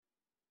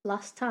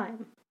Last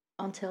time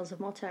on Tales of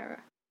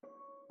Morterra.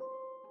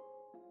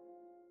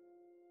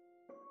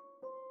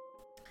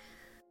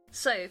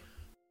 So,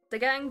 the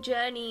gang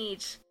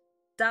journeyed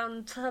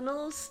down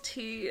tunnels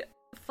to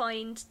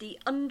find the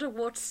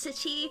underwater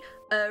city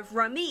of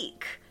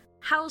Ramik,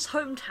 Hal's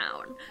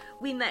hometown.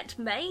 We met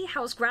May,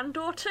 Hal's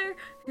granddaughter,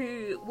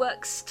 who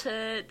works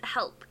to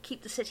help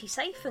keep the city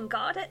safe and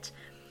guard it.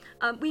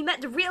 We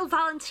met the real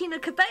Valentina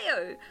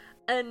Cabello,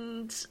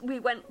 and we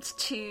went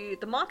to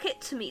the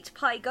market to meet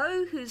Pai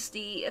Go, who's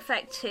the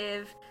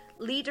effective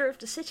leader of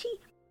the city.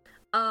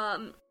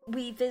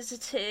 We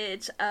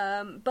visited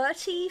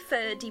Bertie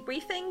for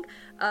debriefing.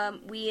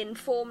 We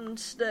informed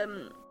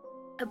them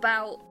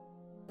about...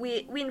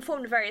 We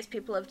informed various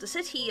people of the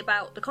city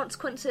about the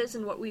consequences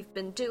and what we've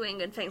been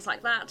doing and things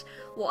like that.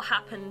 What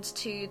happened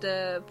to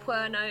the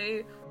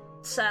Puerno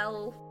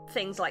cell,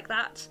 things like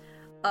that.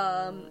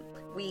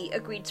 We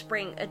agreed to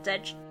bring a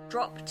dead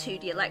drop to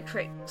the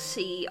Electric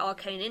Sea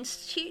Arcane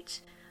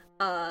Institute.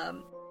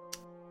 And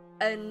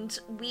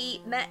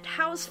we met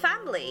Hal's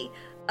family.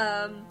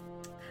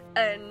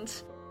 And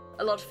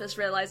a lot of us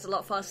realised a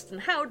lot faster than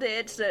Hal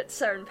did that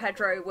Sir and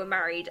Pedro were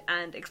married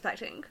and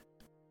expecting.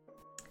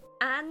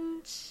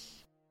 And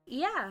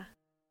yeah,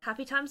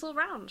 happy times all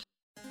round.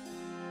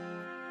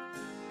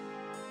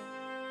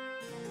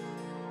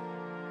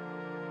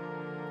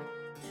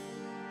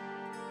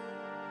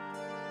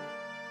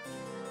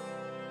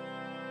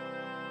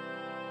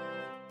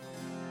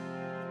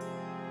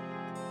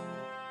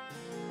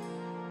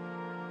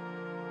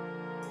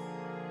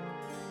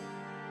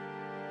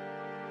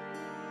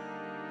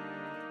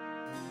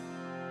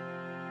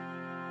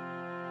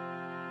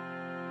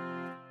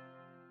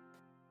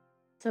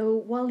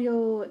 So while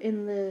you're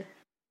in the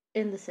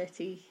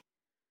city,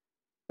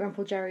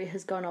 Grandpa Jerry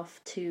has gone off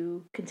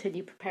to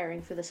continue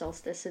preparing for the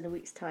solstice in a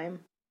week's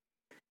time.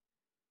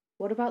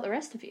 What about the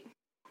rest of you?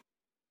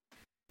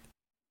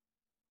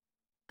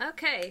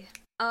 Okay,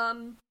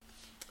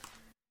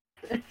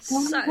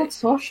 What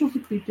social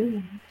would we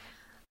do?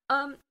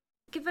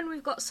 Given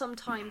we've got some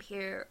time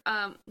here,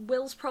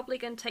 Will's probably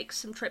going to take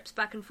some trips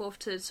back and forth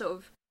to sort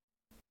of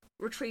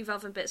retrieve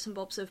other bits and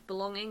bobs of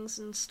belongings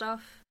and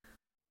stuff.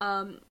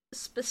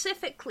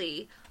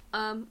 Specifically,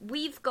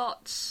 we've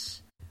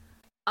got,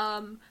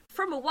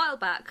 from a while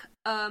back,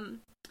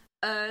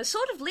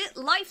 sort of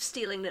life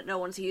stealing that no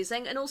one's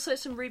using, and also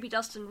some ruby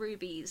dust and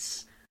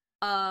rubies,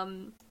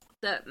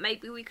 that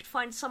maybe we could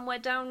find somewhere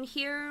down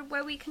here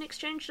where we can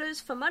exchange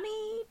those for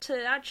money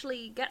to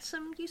actually get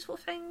some useful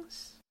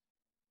things.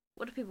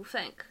 What do people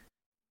think?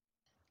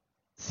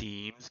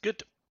 Seems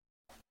good.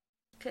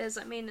 Because,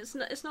 I mean,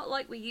 it's not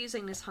like we're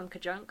using this hunk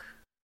of junk.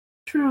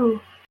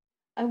 True.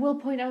 I will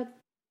point out,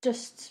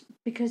 just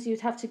because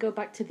you'd have to go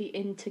back to the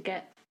inn to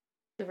get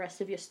the rest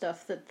of your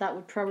stuff, that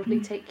would probably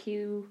take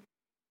you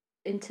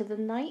into the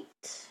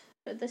night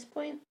at this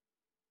point.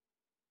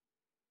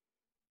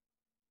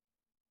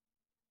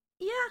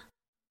 Yeah.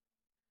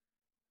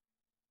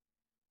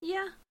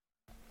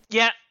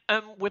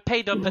 We're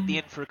paid up at the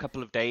inn for a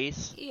couple of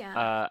days.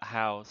 Yeah.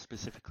 Hal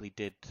specifically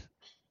did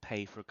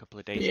pay for a couple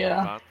of days in Yeah.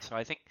 advance, so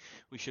I think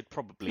we should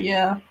probably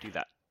do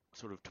that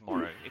sort of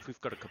tomorrow. If we've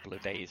got a couple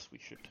of days, we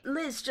should.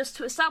 Liz, just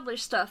to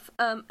establish stuff,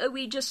 are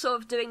we just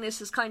sort of doing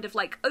this as kind of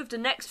like over the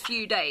next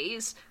few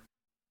days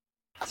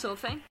sort of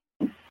thing?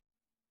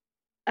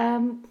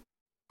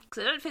 Because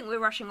I don't think we're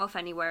rushing off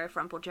anywhere if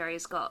Rumple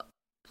Jerry's got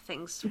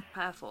things to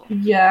prepare for.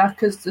 Yeah,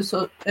 because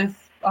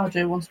if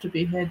RJ wants to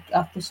be here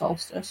after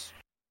solstice,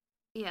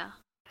 yeah,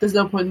 there's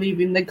no point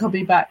leaving. They could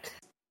be back.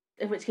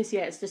 In which case,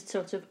 yeah, it's just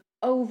sort of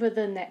over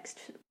the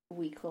next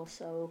week or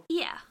so.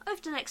 Yeah, over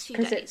the next few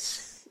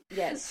days.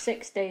 It's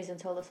 6 days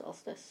until the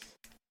solstice.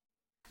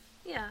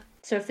 Yeah.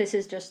 So if this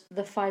is just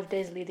the 5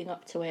 days leading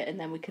up to it, and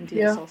then we can do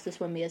the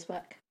solstice when Mia's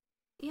back.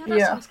 Yeah,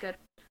 that sounds good.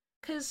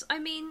 Because, I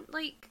mean,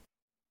 like,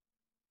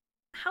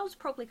 Hal's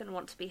probably going to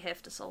want to be here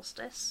for the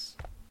solstice.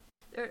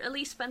 Or at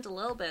least spend a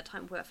little bit of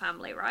time with her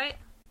family, right?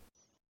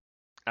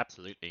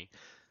 Absolutely.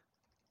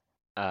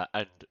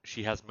 And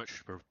she has much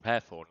to prepare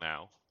for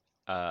now,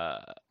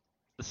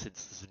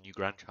 since there's a new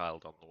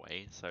grandchild on the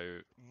way, so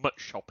much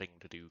shopping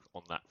to do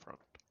on that front.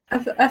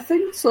 I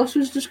think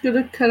Sasha's just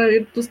gonna kind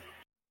of just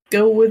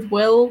go with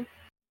Will.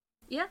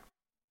 Yeah.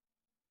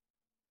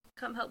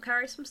 Come help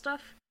carry some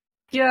stuff.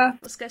 Yeah.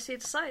 Let's go see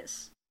the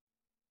sights.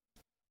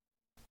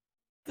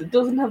 It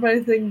doesn't have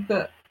anything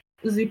that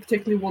Z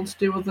particularly wants to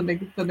do other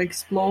than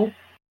explore.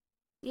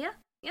 Yeah,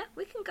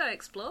 we can go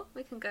explore.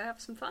 We can go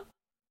have some fun.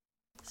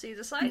 See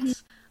the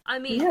sights. I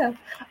mean... Yeah.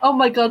 Oh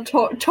my god,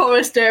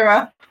 tourist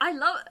era. I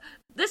love...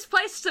 This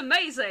place is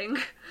amazing.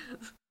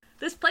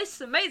 This place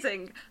is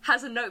amazing.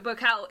 Has a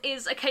notebook out,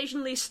 is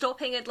occasionally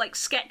stopping and, like,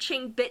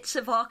 sketching bits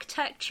of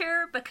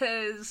architecture,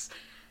 because...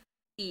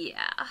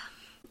 Yeah.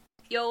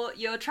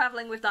 You're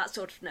travelling with that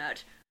sort of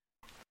nerd.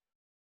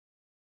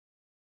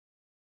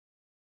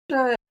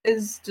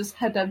 Is just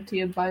head empty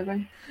and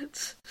vibing.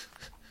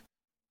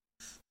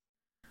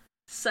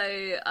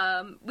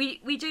 So,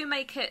 we do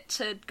make it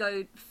to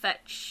go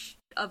fetch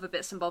other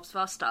bits and bobs of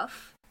our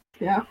stuff.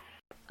 Yeah.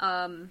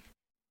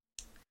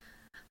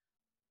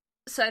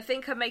 So I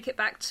think I make it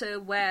back to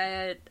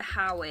where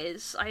How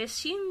is. I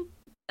assume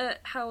at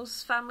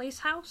How's family's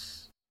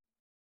house?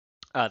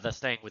 They're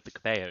staying with the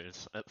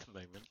Cabellos at the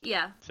moment.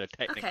 Yeah. So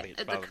technically Okay,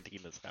 it's at the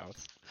Valentina's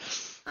house.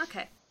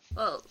 Okay.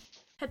 Well,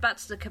 head back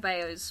to the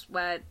Cabellos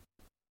where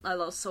I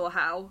last saw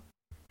How.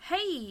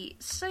 Hey,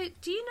 so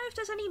do you know if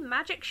there's any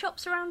magic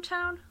shops around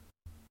town?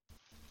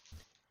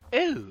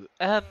 Oh,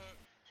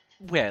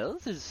 well,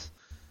 there's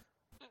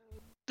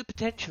the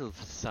potential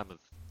for some of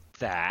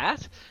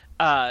that.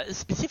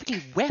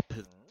 Specifically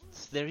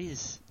weapons. There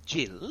is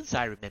Jill's,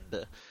 I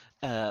remember,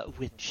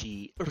 when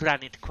she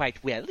ran it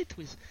quite well. It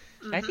was,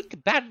 I think,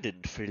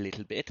 abandoned for a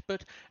little bit,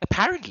 but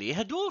apparently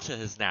her daughter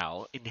has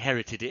now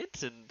inherited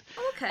it, and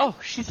Okay. oh,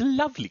 she's a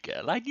lovely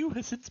girl. I knew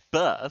her since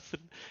birth,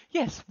 and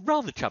yes,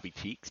 rather chubby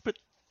cheeks, but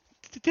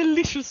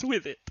delicious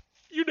with it.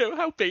 You know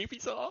how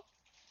babies are.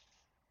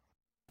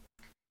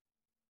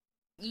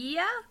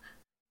 Yeah?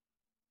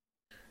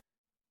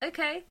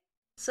 Okay.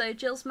 So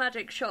Jill's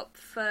magic shop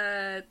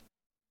for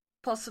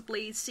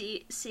possibly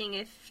seeing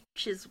if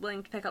she's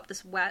willing to pick up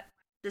this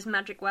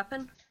magic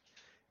weapon.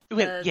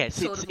 Well, yes,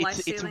 sort of it's a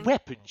life-stealing.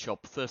 weapon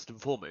shop first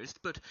and foremost,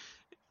 but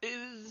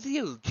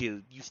the old Jill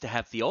used to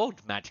have the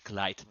odd magical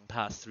item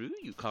pass through.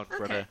 You can't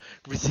run Okay. a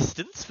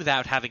resistance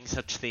without having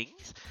such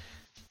things.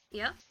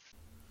 Yeah.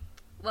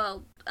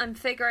 Well, I'm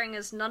figuring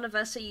as none of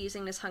us are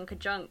using this hunk of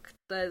junk,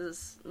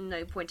 there's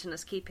no point in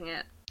us keeping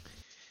it.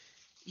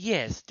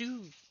 Yes,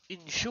 do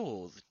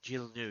ensure that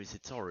Jill knows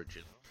its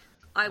origin.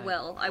 I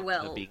will.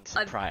 Her being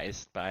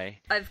surprised by...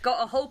 I've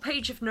got a whole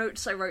page of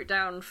notes I wrote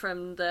down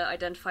from the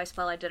identify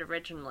spell I did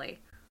originally.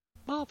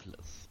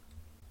 Marvellous.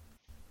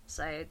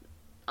 So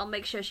I'll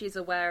make sure she's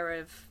aware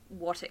of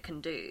what it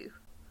can do.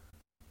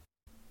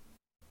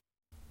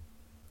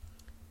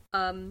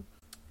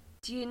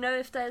 Do you know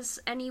if there's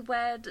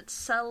anywhere that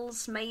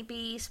sells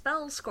maybe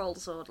spell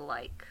scrolls or the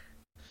like?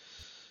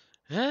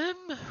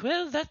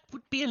 Well, that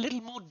would be a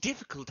little more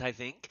difficult, I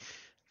think.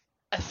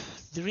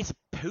 There is a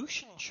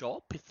potion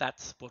shop, if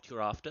that's what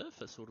you're after,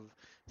 for sort of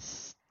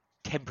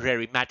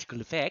temporary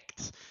magical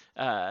effects.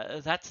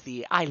 That's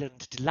the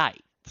Island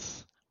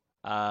Delights.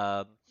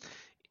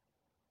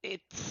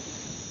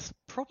 It's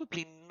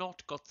probably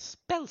not got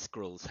spell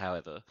scrolls,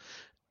 however.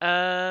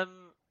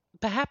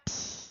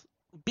 Perhaps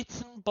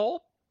Bits and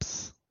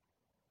Bobs?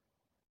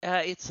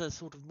 It's a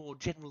sort of more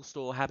general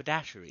store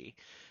haberdashery,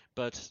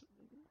 but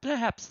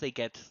perhaps they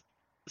get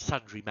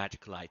sundry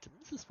magical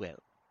items as well.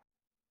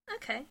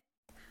 Okay.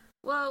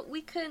 Well,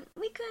 we can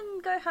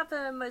go have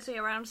a mosey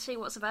around, see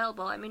what's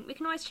available. I mean, we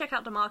can always check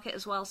out the market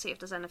as well, see if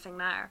there's anything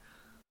there.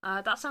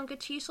 That sound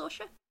good to you,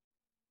 Sorsha?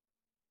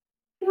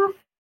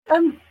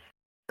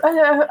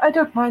 I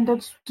don't mind. I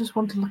just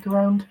want to look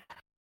around.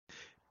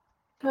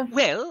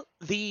 Well,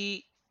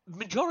 the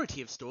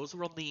majority of stores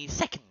are on the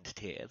second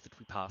tier that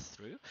we pass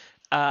through,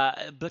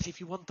 but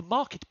if you want the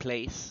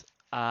marketplace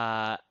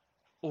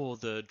or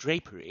the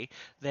drapery,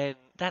 then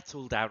that's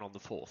all down on the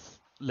fourth,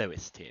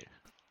 lowest tier.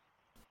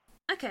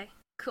 Okay,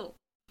 cool.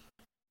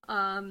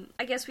 I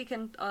guess we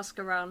can ask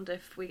around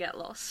if we get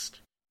lost.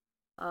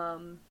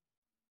 We'll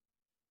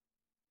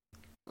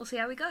see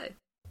how we go.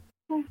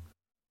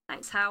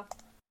 Thanks, Hal.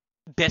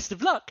 Best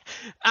of luck.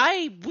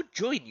 I would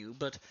join you,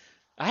 but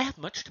I have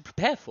much to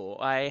prepare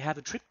for. I have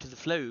a trip to the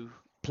Flow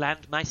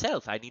planned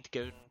myself. I need to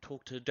go and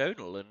talk to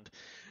Donal and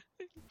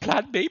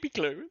plan baby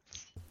clothes.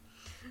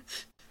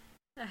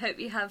 I hope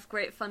you have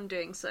great fun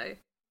doing so.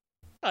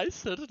 I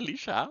certainly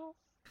shall.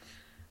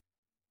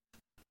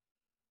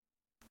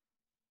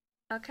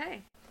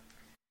 Okay.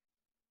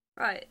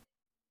 Right.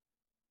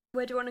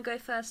 Where do you want to go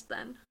first,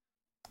 then?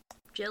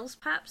 Jill's,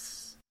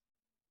 perhaps?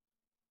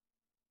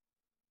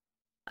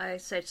 I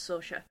say to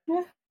Sorsha.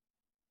 Yeah.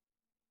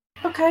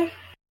 Okay.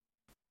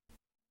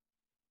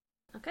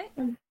 Okay.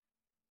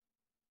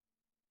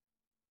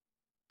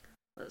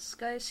 Let's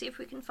go see if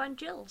we can find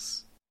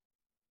Jill's.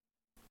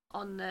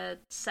 On the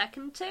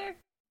second tier?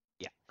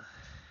 Yeah.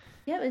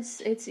 Yeah,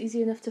 it's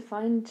easy enough to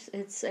find.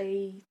 It's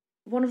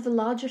one of the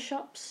larger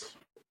shops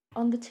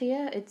on the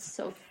tier. It's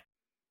sort of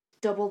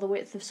double the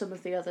width of some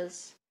of the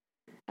others,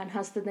 and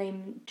has the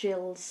name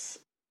Jill's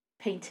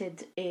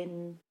painted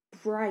in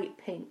bright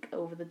pink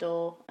over the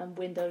door, and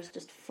windows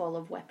just full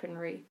of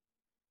weaponry.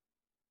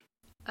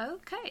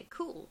 Okay,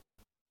 cool.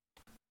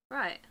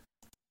 Right.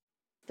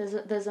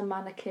 There's a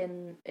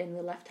mannequin in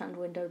the left-hand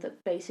window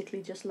that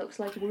basically just looks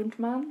like Wound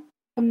Man,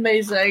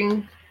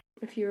 Amazing.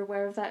 if you're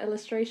aware of that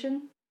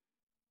illustration.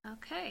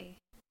 Okay,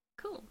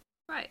 cool.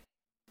 Right.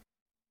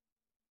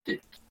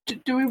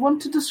 Do we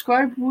want to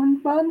describe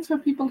Wound Man for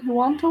people who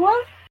aren't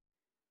aware?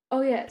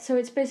 Oh yeah, so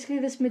it's basically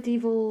this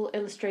medieval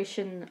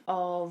illustration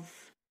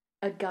of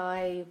a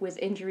guy with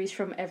injuries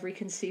from every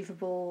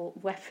conceivable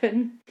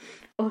weapon,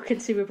 or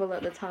consumable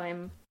at the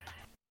time.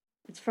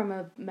 It's from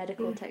a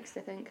medical text,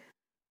 I think.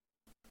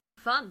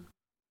 Fun.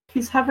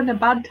 He's having a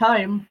bad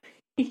time.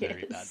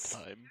 Very bad Yes.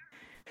 time.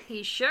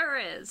 He sure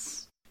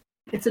is.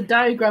 It's a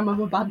diagram of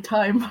a bad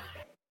time.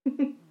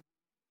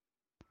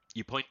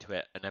 You point to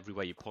it, and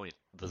everywhere you point,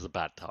 there's a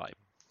bad time.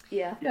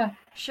 Yeah. Yeah.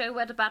 Show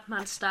where the bad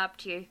man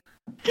stabbed you.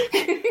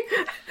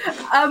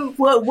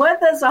 Where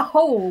there's a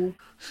hole.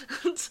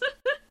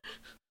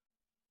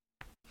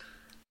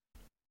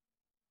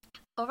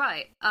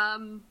 Alright, I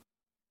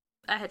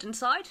head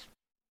inside.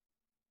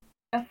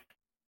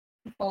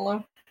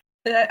 Follow.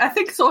 I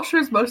think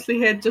Sorcerer's mostly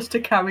here just to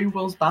carry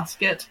Will's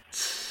basket.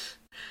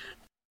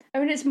 I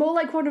mean, it's more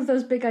like one of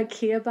those big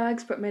IKEA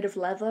bags, but made of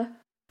leather.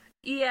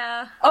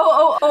 Yeah.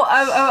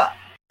 I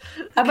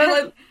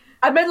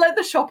meant like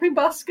the shopping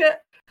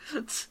basket.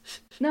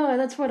 No,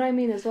 that's what I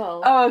mean as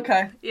well. Oh,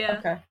 okay. Yeah.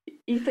 Okay.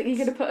 You think you're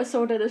gonna put a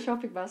sword in a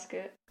shopping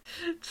basket?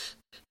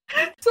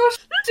 So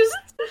just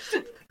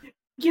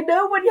you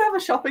know when you have a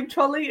shopping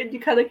trolley and you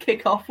kind of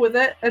kick off with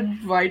it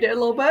and ride it a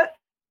little bit.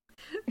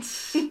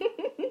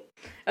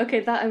 Okay,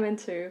 that I'm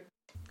into.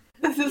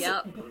 This is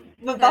Yep.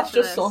 that's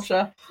Here just for this.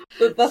 Sorcerer.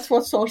 That's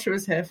what Sorcerer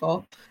is here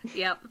for.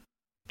 Yep.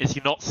 Is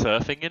he not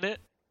surfing in it?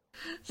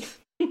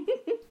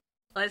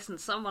 Listen,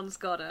 someone's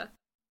gotta.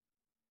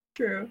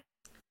 True.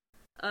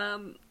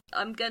 I'm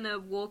gonna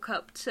walk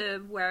up to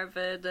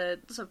wherever the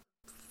sort of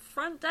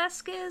front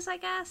desk is, I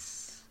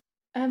guess.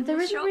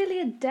 There isn't Shop? really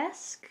a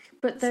desk,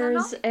 but Is there there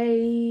is not?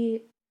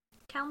 a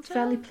Counter?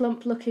 fairly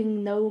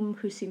plump-looking gnome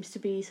who seems to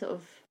be sort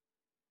of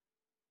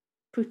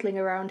pootling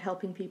around,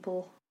 helping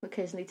people,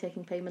 occasionally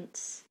taking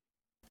payments.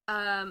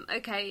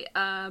 Okay,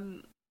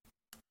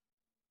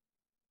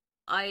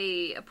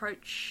 I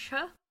approach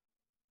her.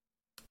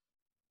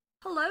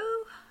 Hello?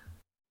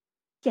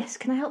 Yes,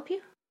 can I help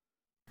you?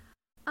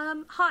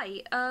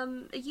 Hi, are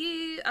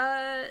you,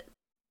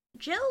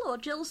 Jill or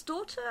Jill's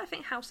daughter? I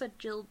think Hal said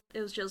it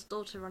was Jill's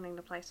daughter running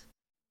the place.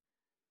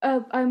 I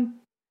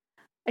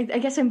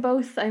guess I'm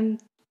both.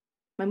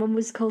 My mum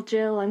was called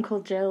Jill. I'm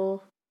called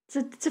Jill.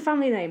 It's a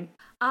family name.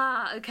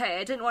 Ah, okay,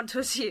 I didn't want to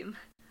assume.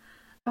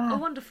 Oh,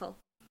 wonderful.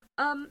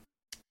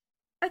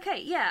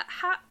 Okay, yeah,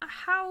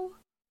 how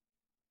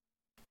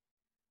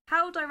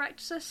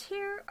direct is this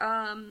here?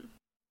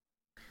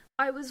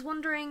 I was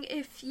wondering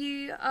if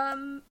you,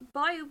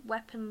 buy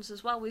weapons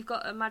as well. We've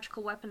got a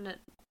magical weapon that,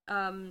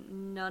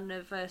 none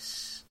of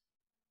us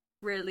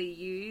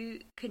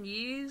really can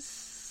use,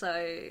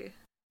 so,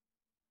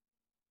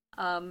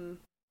 we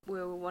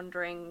were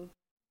wondering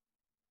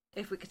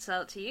if we could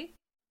sell it to you.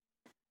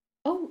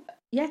 Oh,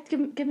 yeah,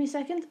 give me a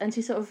second. And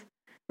she sort of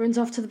runs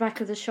off to the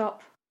back of the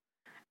shop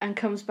and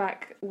comes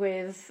back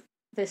with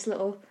this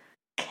little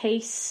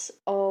case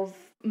of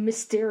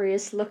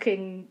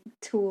mysterious-looking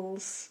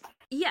tools.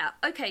 Yeah,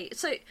 okay,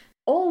 so,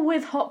 All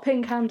with hot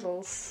pink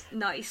handles.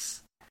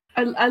 nice.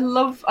 I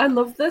love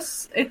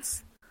this.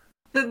 It's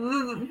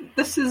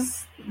this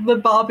is the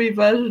Barbie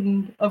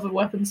version of a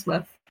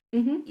weaponsmith.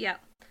 Mm-hmm. Yeah.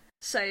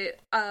 So,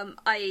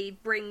 I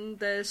bring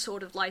the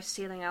Sword of Life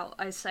Stealing out.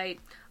 I say,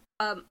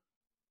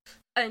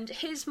 and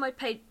here's my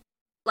page.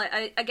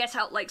 Like, I get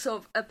out, like,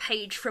 sort of a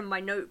page from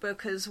my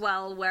notebook as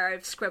well, where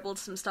I've scribbled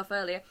some stuff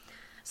earlier.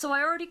 So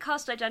I already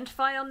cast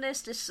Identify on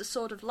this. This is a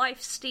Sword of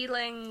Life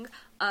Stealing.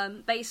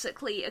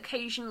 Basically,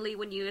 occasionally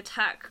when you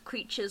attack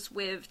creatures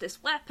with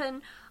this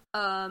weapon,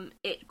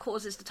 it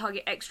causes the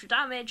target extra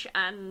damage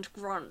and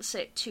grants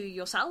it to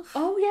yourself.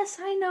 Oh yes,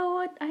 I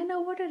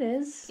know what it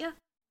is. Yeah.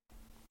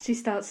 She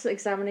starts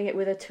examining it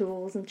with her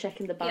tools and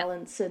checking the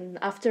balance, and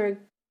after a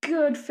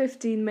good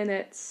 15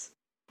 minutes,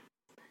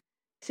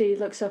 she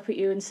looks up at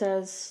you and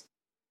says,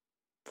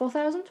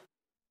 4,000?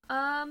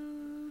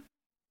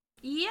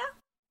 Yeah.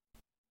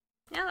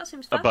 Yeah, that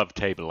seems fair. Above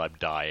table, I'm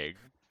dying.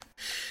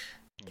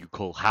 You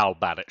call how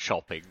bad at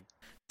shopping?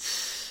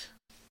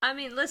 I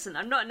mean, listen,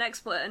 I'm not an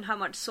expert in how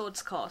much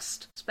swords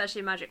cost,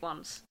 especially magic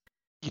ones.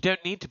 You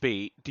don't need to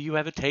be. Do you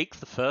ever take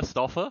the first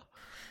offer?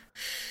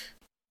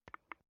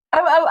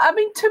 I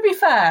mean, to be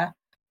fair,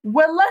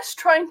 we're less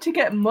trying to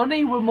get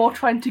money, we're more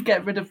trying to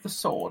get rid of the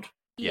sword.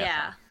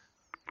 Yeah.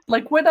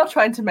 Like, we're not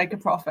trying to make a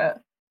profit.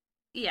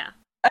 Yeah.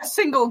 A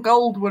single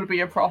gold would be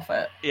a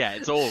profit. Yeah,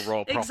 it's all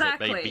raw profit,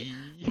 Exactly. baby.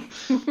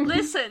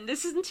 Listen,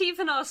 this isn't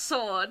even our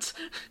sword.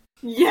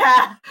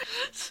 Yeah!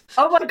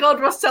 Oh my god,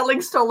 we're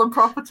selling stolen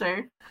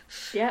property.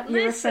 Yep, you're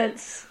a Listen.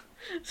 fence.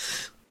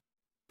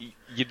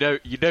 You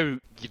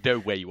know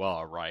where you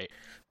are, right?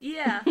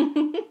 Yeah.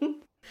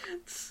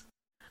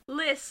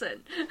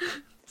 Listen.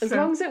 As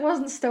long as it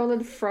wasn't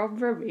stolen from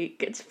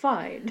Ramik, it's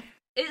fine.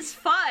 It's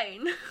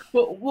fine.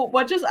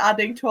 We're just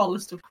adding to our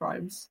list of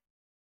crimes.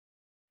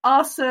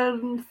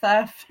 Arson,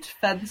 theft,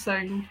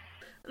 fencing.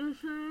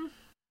 Mm-hmm.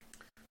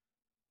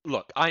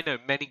 Look, I know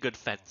many good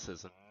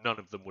fencers, and none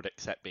of them would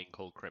accept being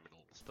called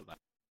criminals for that.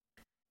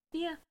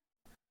 Yeah.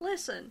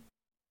 Listen.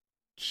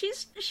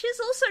 She's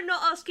also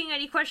not asking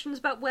any questions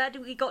about where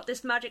we got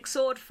this magic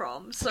sword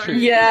from, so... True.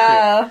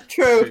 Yeah,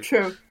 true.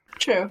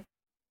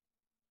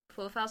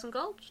 4,000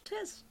 gold,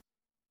 'tis.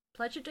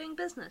 Pleasure doing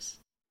business.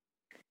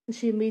 And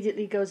she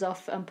immediately goes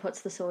off and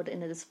puts the sword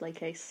in a display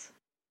case.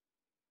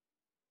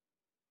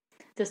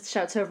 Just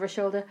shouts over her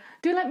shoulder,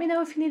 "Do let me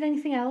know if you need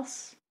anything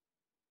else."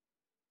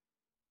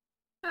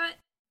 Alright,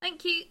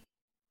 thank you.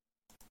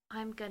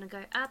 I'm gonna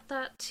go add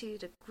that to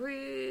the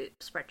group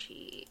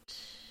spreadsheet.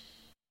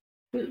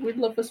 We'd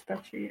love a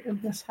spreadsheet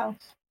in this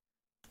house.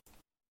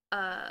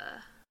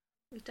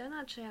 We don't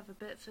actually have a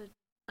bit for...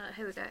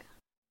 here we go.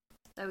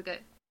 There we go.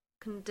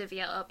 Can divvy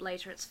it up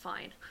later, it's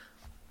fine.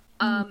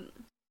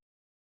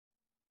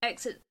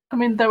 Exit... I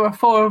mean, there were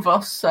 4 of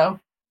us, so...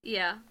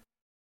 Yeah.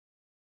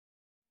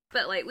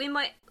 But, like,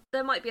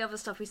 there might be other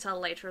stuff we sell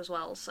later as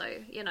well,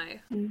 so, you know.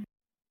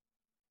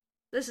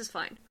 This is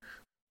fine.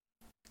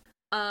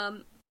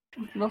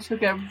 We can also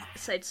go...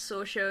 Said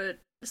Sorsha,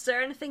 is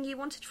there anything you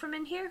wanted from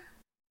in here?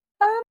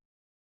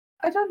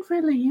 I don't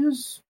really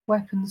use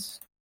weapons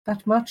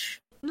that much.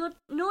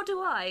 Nor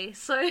do I,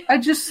 so... I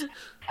just...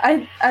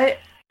 I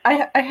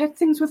hit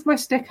things with my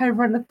stick, I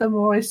run at them,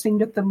 or I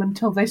sing at them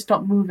until they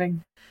stop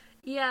moving.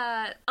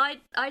 Yeah, I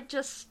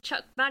just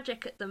chuck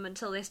magic at them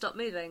until they stop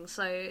moving,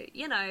 so,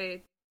 you know...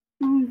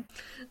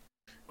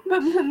 But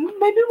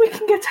maybe we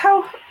can get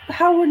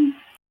How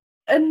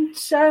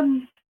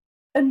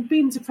and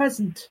Beans a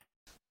present.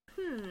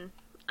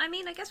 I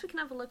mean, I guess we can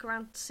have a look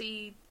around to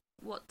see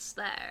what's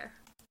there.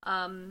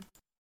 I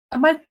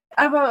might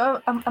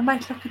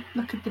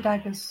look at the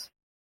daggers.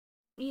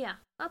 Yeah,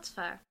 that's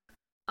fair.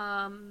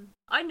 I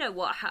know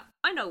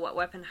what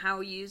weapon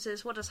Hao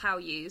uses. What does Hao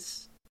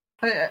use?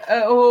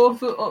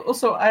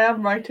 Also, I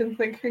am right in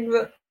thinking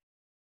that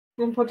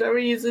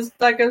Rumpeljerry uses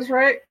daggers,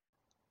 right?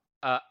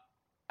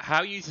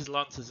 How uses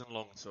lances and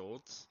long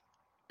swords.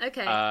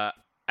 Okay.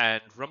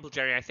 And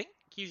Rumpeljerry, I think,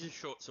 uses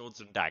short swords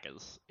and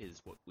daggers,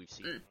 is what we've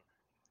seen.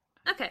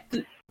 Okay.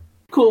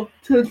 Cool.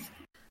 So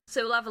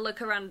we'll have a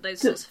look around those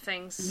sorts of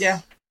things.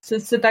 Yeah. So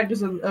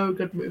daggers are a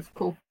good move.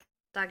 Cool.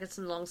 Daggers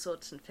and long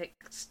swords and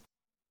fixed.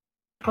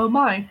 Oh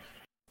my.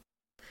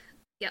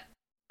 Yep.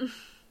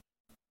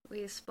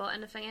 We spot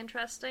anything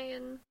interesting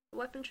in the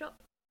weapon shop?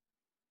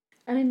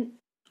 I mean,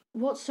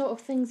 what sort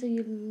of things are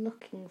you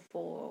looking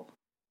for?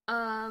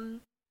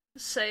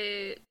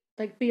 So...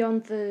 Like,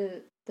 beyond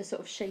the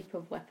sort of shape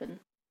of weapon?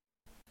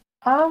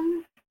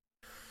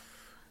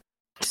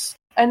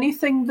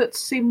 Anything that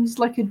seems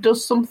like it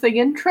does something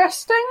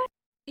interesting?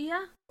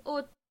 Yeah,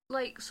 or,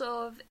 like,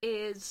 sort of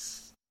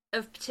is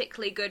of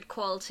particularly good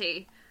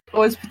quality.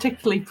 Or is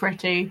particularly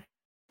pretty?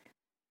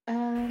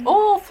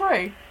 All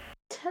 3.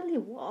 Tell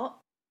you what,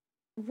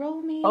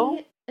 roll me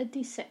a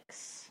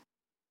d6.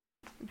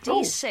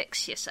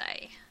 D6, you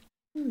say?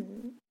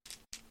 You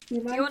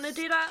Do you want to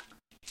do that?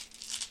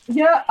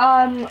 Yeah,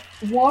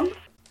 1.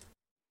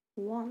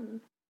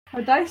 1.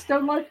 My dice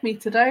don't like me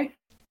today.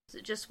 Is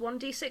it just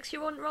 1d6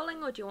 you want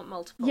rolling, or do you want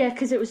multiple? Yeah,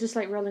 because it was just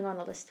like rolling on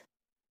a list.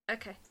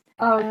 Okay.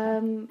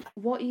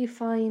 What you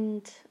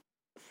find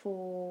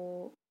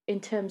in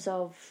terms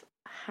of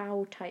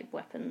How type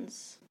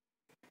weapons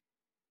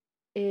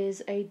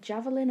is a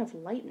javelin of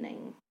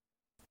lightning.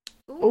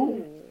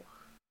 Ooh.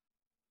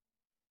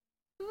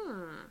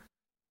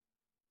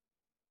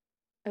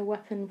 A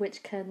weapon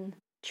which can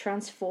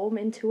transform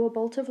into a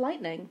bolt of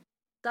lightning.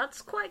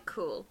 That's quite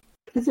cool.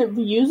 Is it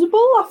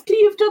reusable after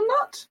you've done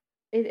that?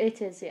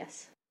 It is,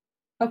 yes.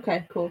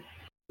 Okay, cool.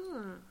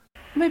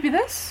 Maybe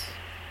this?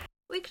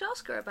 We could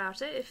ask her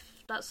about it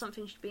if that's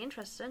something she'd be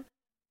interested in.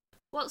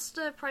 What's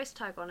the price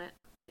tag on it?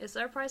 Is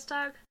there a price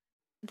tag?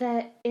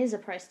 There is a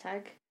price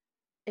tag.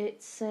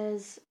 It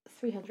says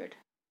 300.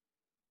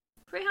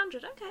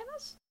 300, okay,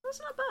 that's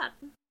not bad.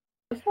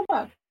 That's not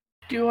bad.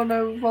 Do you want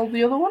to roll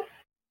the other one?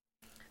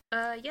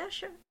 Yeah,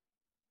 sure.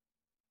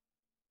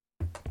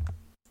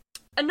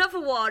 Another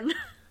one!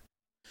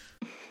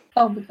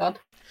 Oh my god.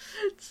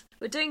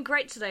 We're doing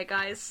great today,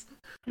 guys.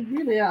 We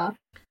really are.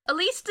 At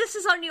least this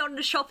is only on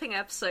the shopping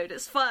episode,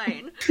 it's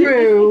fine.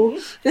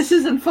 True. This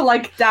isn't for,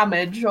 like,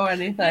 damage or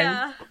anything.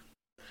 Yeah.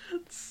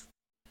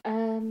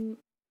 The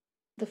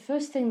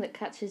first thing that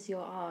catches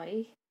your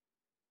eye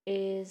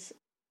is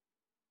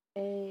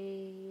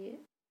I've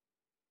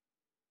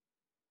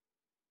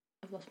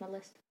lost my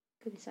list.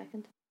 Give me a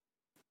second.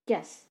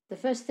 Yes, the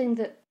first thing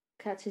that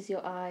catches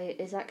your eye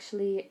is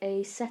actually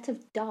a set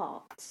of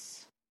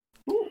darts.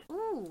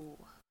 Ooh.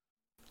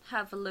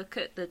 Have a look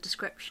at the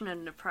description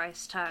and the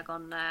price tag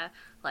on there.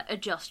 Like,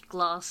 adjust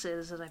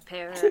glasses as I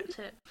peer at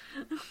it.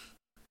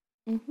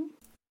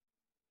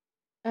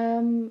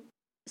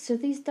 So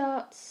these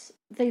darts,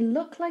 they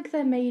look like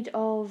they're made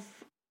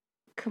of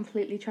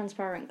completely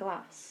transparent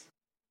glass.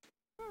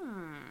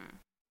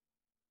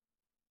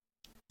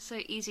 So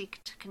easy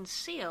to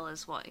conceal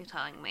is what you're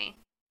telling me.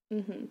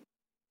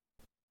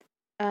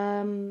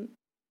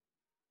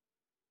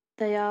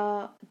 They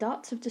are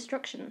darts of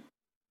destruction.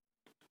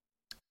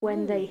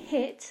 When they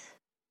hit,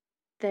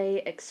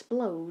 they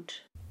explode.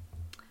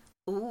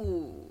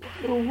 Ooh.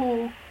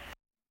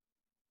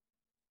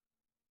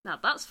 Now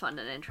that's fun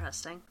and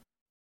interesting.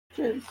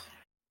 Cheers.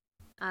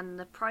 And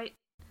the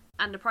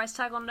price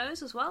tag on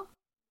those as well?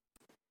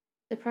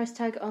 The price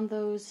tag on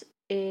those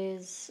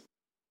is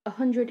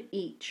 100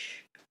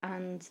 each,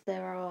 and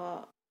there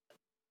are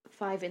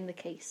 5 in the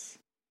case.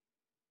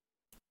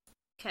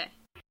 Okay.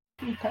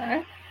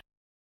 Okay.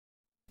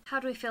 How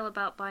do we feel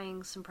about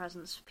buying some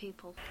presents for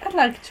people? I'd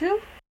like to.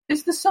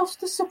 Is the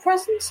Solstice a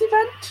presents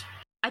event?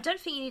 I don't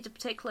think you need a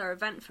particular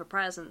event for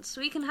presents.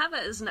 We can have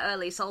it as an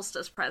early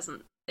solstice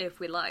present if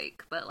we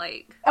like, but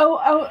like... I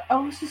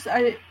was just...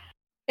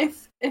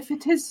 if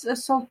it is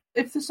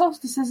if the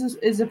solstice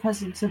is a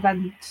presents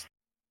event,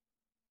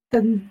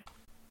 then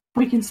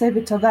we can save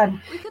it till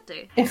then. We could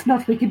do. If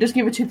not, we can just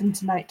give it to them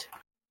tonight.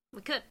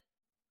 We could.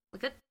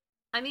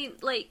 I mean,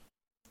 like,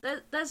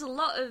 there's a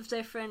lot of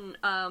different.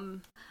 I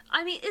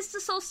mean, is the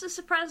solstice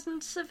a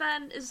presents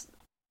event? Is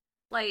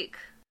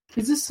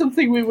this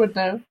something we would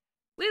know?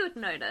 We would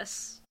know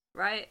this,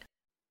 right?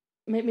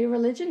 Make me a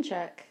religion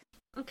check.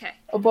 Okay.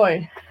 Oh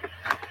boy.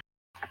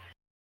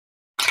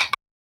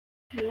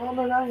 You're on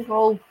an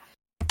angle.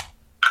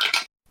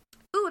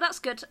 Ooh, that's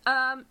good.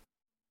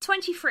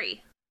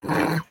 23.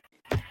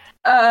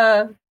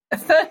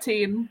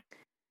 13.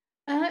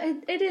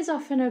 It is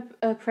often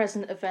a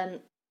present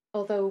event,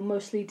 although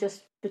mostly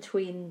just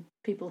between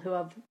people who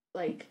have,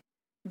 like,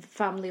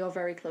 family or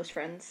very close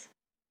friends.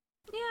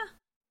 Yeah.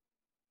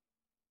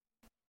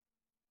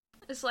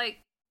 It's like,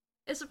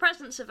 it's a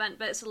presents event,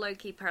 but it's a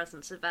low-key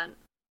presents event.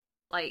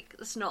 Like,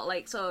 it's not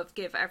like, sort of,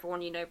 give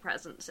everyone you know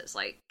presents. It's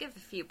like, give a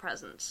few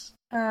presents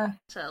to,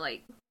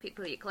 like,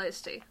 people you're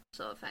close to,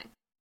 sort of thing.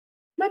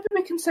 Maybe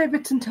we can save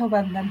it until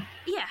then.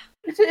 Yeah.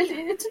 It'd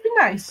be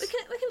nice. We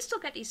can still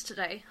get these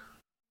today.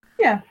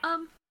 Yeah.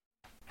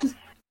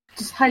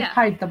 Just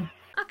hide them.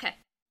 Okay.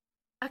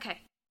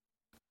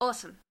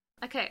 Awesome.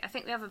 Okay, I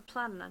think we have a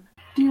plan then.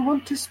 Do you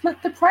want to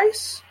split the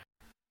price?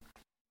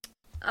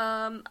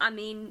 I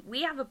mean,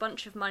 we have a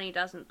bunch of money that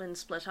hasn't been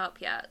split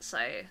up yet,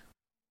 so...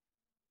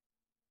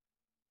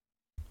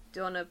 Do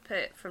you want to put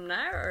it from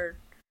there, or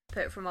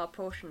put it from our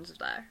portions of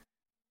there?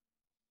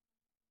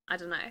 I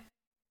don't know.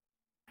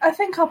 I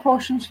think our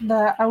portions from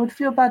there. I would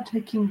feel bad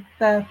taking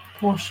their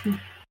portion.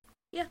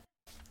 Yeah.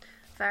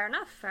 Fair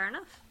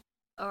enough.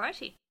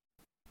 Alrighty.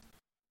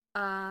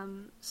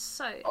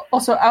 So...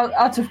 Also,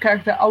 out of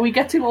character, are we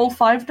getting all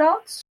 5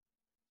 darts?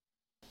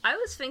 I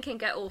was thinking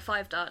get all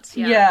 5 darts,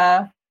 yeah.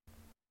 Yeah.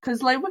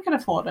 Because, like, we can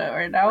afford it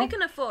right now. We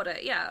can afford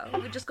it, yeah.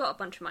 We just got a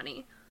bunch of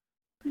money.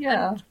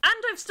 Yeah.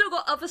 And I've still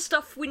got other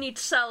stuff we need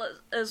to sell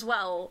as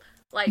well.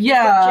 Like,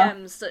 yeah. we've got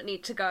gems that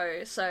need to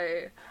go,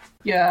 so...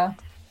 Yeah.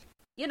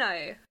 You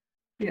know.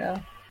 Yeah.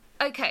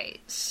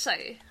 Okay, so,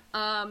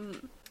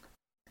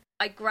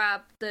 I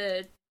grab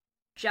the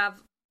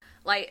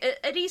like,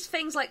 are these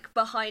things, like,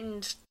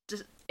 behind,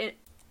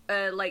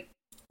 like,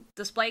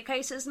 display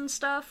cases and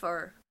stuff,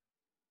 or?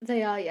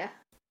 They are, yeah.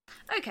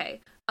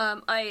 Okay,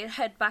 I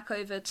head back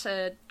over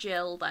to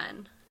Jill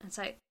then, and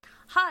say,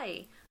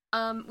 hi,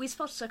 we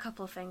spotted a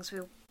couple of things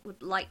we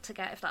would like to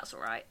get, if that's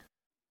alright.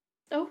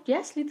 Oh,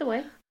 yes, lead the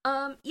way.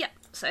 Yeah,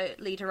 so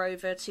lead her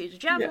over to the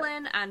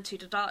javelin and to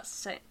the darts.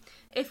 So,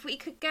 if we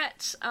could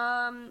get,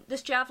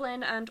 this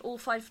javelin and all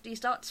 5 of these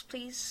darts,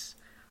 please.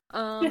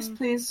 Yes,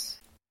 please.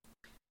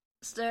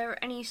 Is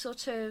there any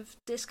sort of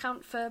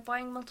discount for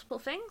buying multiple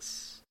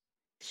things?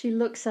 She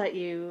looks at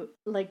you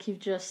like you've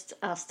just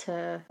asked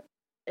her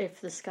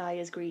if the sky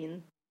is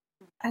green.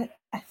 I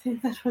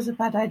think that was a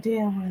bad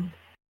idea, Will.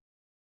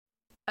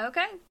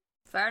 Okay,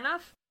 fair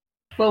enough.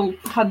 We'll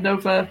hand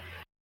over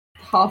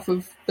half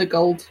of the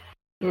gold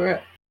for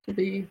it to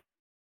be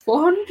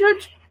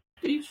 400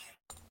 each.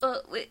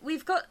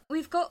 We've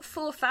got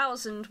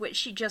 4,000, which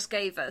she just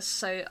gave us,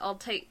 so I'll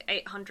take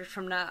 800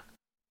 from that,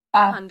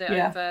 hand it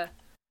over,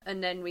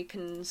 and then we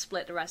can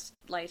split the rest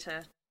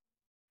later.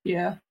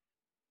 Yeah.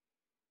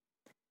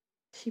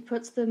 She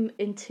puts them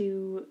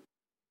into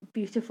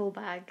beautiful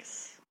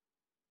bags.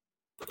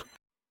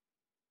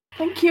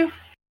 Thank you.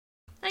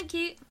 Thank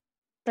you.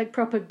 Like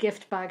proper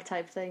gift bag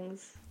type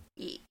things.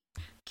 Yeah.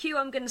 Q,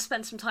 I'm going to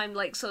spend some time,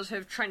 like, sort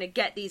of trying to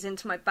get these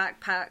into my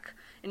backpack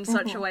in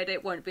such a way that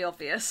it won't be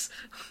obvious.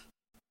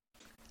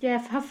 Yeah,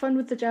 have fun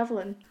with the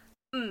javelin.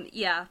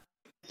 Yeah.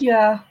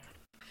 Yeah.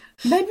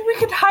 Maybe we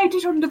could hide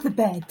it under the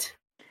bed.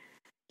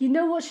 You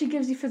know what she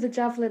gives you for the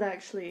javelin,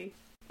 actually?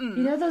 You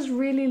know those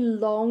really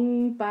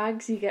long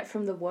bags you get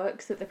from the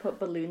works that they put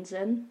balloons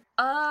in?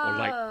 Oh. Or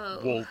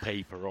like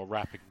wallpaper or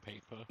wrapping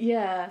paper.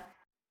 Yeah.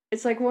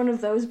 It's like one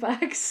of those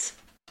bags.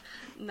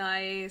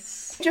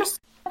 Nice. Just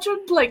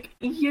imagine, like,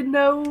 you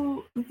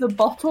know, the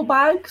bottle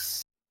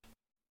bags?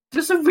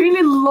 Just a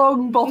really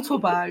long bottle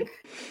bag.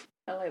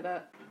 I like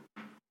that.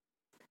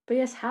 But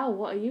yes, Hal,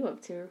 what are you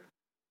up to?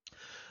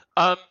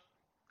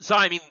 So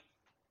I mean,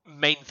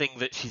 main thing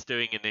that she's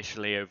doing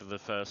initially over the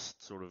first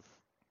sort of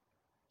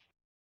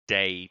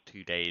 2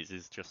 days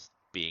is just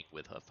being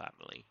with her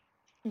family.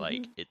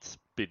 Like, it's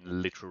been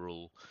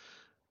literal,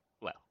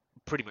 well,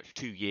 pretty much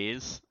 2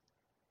 years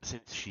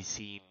since she's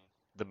seen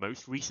the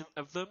most recent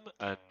of them,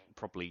 and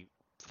probably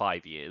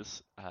 5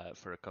 years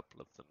for a couple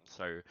of them.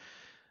 So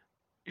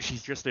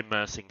she's just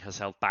immersing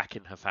herself back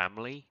in her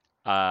family,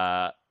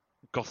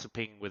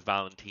 gossiping with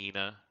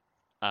Valentina,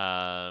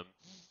 and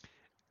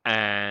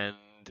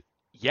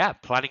yeah,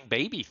 planning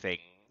baby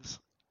things.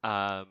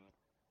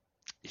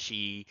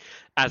 She,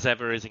 as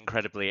ever, is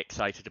incredibly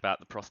excited about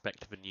the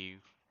prospect of a new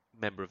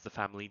member of the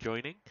family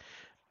joining.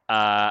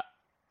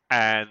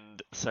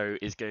 And so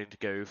is going to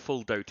go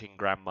full doting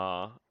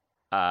grandma,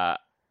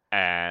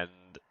 and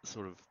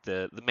sort of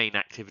the main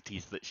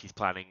activities that she's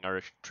planning are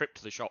a trip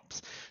to the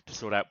shops to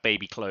sort out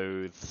baby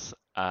clothes,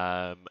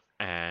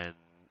 and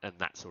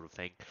that sort of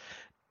thing.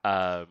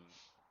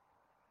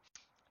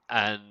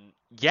 And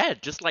yeah,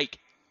 just like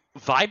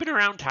vibing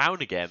around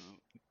town again.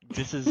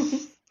 This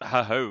is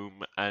her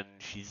home, and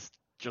she's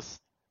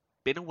just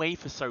been away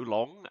for so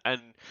long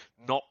and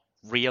not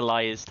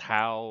realized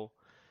how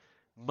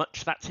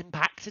much that's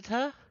impacted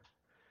her.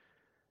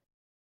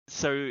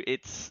 So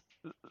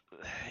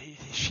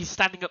she's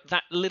standing up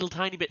that little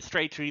tiny bit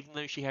straighter, even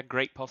though she had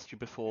great posture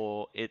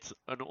before. It's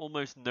an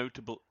almost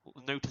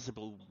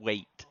noticeable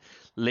weight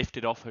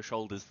lifted off her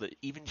shoulders that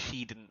even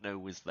she didn't know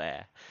was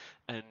there,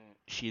 and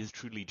she is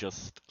truly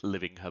just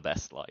living her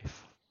best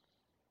life.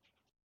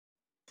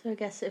 So I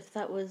guess if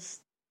that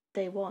was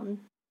day 1,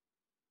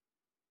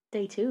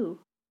 day 2.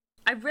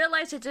 I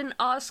realised I didn't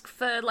ask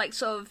for, like,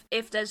 sort of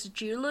if there's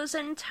jewelers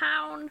in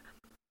town.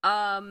 So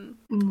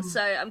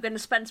I'm going to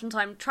spend some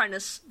time trying to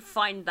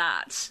find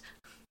that.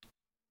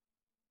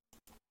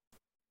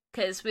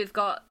 Because we've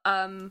got,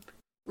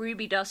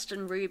 ruby dust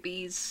and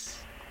rubies.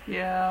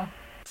 Yeah.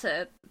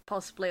 To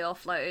possibly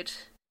offload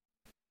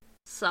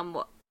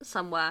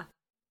somewhere.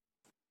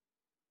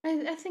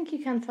 I think you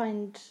can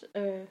find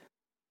a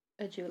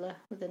jeweler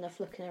with enough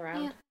looking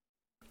around. Yeah.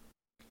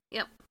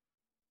 Yep.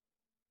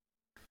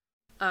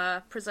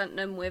 Present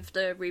them with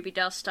the ruby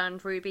dust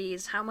and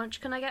rubies. How much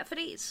can I get for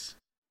these?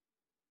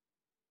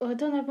 Well, I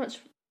don't have much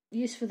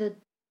use for the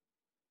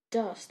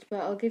dust, but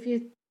I'll give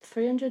you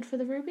 300 for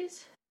the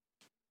rubies.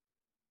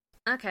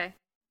 Okay.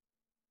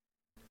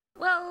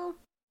 Well,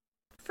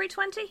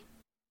 320?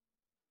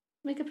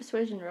 Make a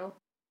persuasion roll.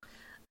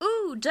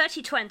 Ooh,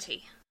 dirty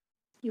 20.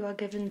 You are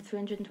given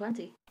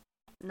 320.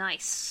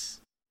 Nice.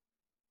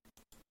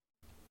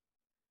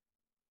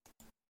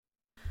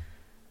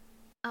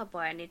 Oh boy,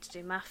 I need to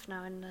do math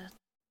now in the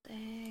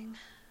thing.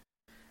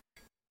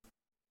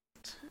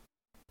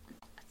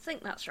 I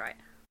think that's right.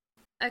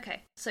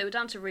 Okay, so we're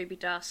down to ruby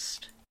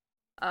dust.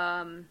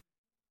 I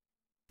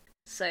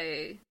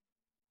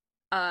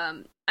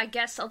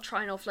guess I'll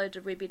try and offload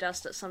the ruby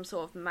dust at some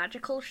sort of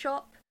magical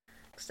shop,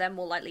 because they're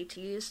more likely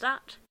to use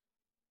that.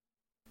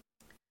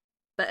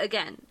 But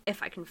again,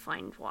 if I can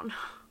find one.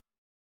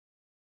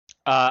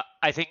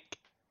 I think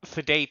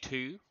for day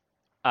 2,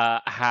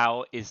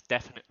 Hal is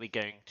definitely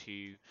going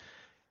to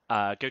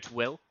go to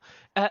Will.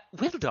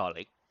 Will,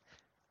 darling,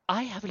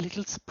 I have a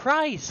little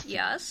surprise for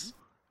Yes?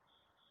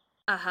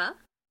 you. Uh-huh.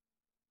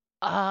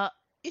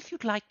 If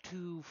you'd like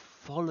to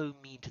follow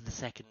me to the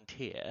second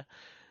tier,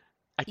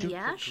 I don't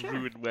want to sure.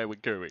 ruin where we're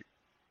going,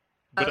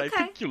 but Okay. I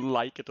think you'll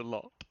like it a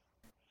lot.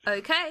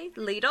 Okay,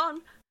 lead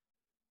on.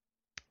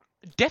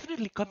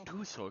 Definitely come to,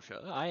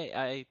 Sorsha.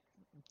 I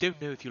don't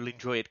know if you'll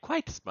enjoy it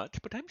quite as much,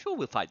 but I'm sure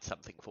we'll find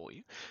something for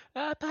you.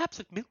 Perhaps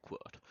at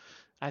Milkwood.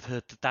 I've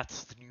heard that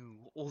that's the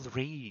new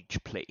all-the-rage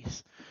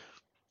place.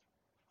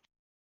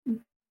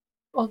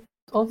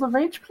 All the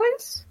rage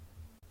place?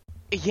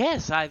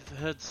 Yes, I've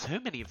heard so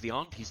many of the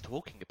aunties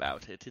talking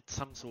about it. It's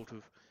some sort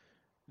of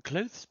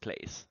clothes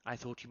place. I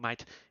thought you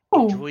might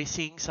enjoy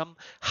seeing some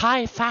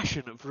high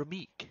fashion of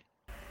Ramik.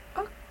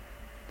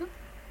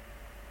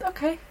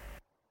 Okay.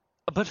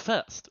 But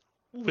first,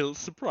 Will's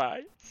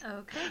surprise.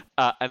 Okay.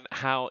 And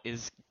Hal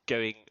is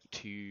going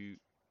to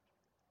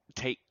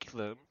take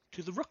them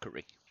to the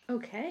rookery.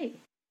 Okay.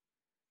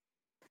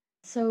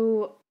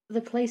 So the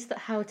place that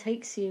How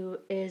takes you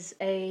is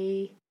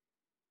a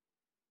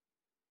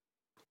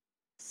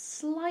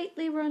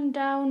slightly run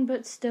down,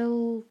 but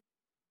still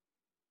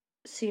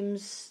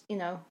seems,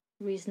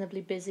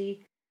 reasonably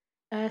busy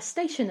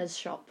stationer's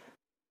shop.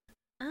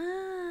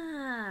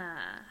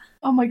 Ah.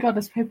 Oh my god,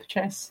 it's Paper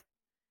Chase.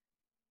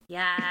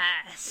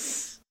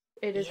 Yes.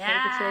 It is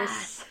Paper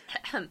Chase.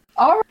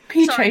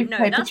 R.P. Sorry, Chase, no,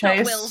 Paper that's Chase.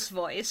 not Will's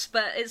voice,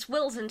 but it's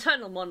Will's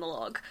internal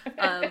monologue.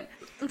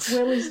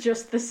 Will is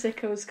just the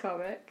Sickos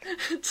comic.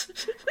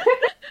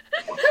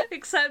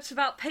 Except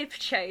about Paper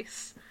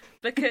Chase,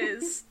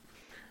 because...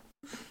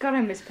 God,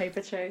 I miss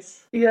Paper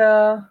Chase.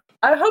 Yeah.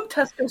 I hope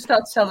Tesco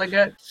starts selling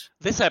it.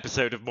 This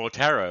episode of More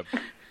Terror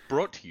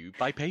brought to you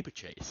by Paper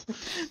Chase.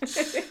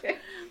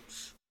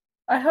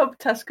 I hope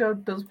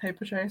Tesco does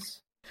Paper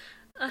Chase.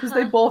 Because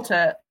they bought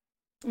it.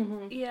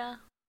 Mm-hmm. Yeah,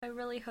 I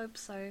really hope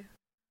so.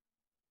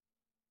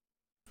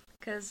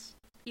 Because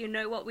you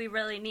know what we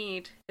really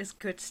need is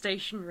good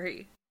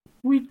stationery.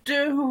 We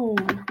do.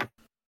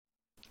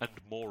 And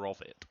more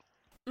of it.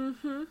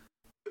 Mm-hmm.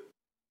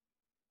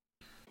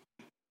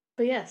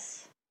 But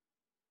yes,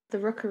 the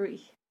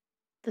rookery.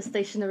 The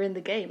stationer in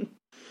the game.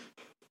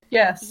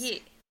 Yes. Yeah.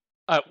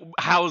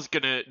 Hal's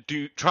gonna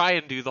try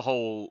and do the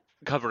whole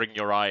covering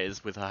your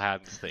eyes with her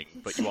hands thing,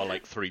 but you are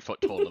like 3 foot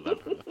taller than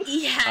her.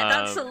 Yeah,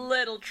 that's a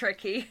little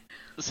tricky.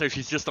 So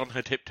she's just on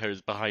her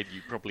tiptoes behind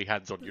you, probably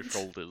hands on your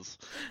shoulders.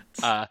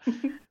 Are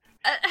you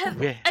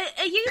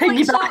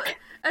Piggyback.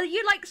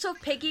 like sort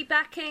of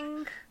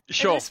piggybacking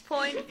Sure. at this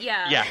point?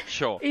 Yeah. Yeah,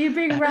 sure. Are you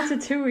being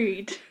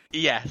ratatouille'd?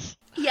 Yes.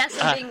 Yes,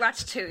 I'm being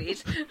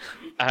ratatouille'd.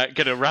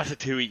 Gonna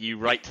ratatouille you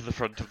right to the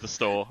front of the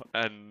store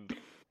and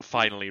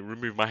finally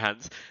remove my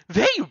hands.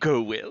 There you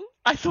go, Will.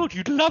 I thought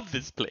you'd love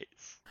this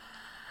place.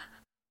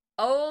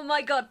 Oh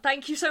my god,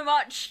 thank you so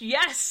much.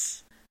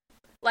 Yes.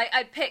 Like,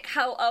 I pick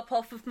Hal up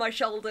off of my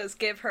shoulders,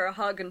 give her a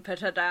hug, and put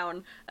her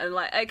down. And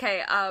like,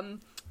 okay, I'm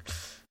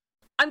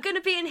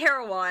gonna be in here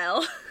a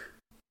while.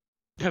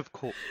 Of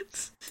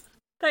course.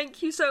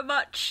 Thank you so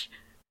much.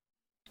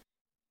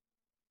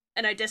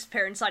 And I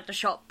disappear inside the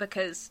shop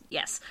because,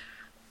 yes.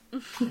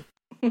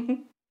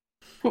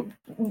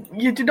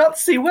 You do not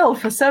see Will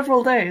for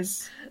several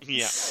days.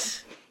 Yeah.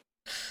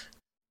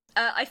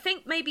 I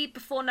think maybe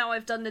before now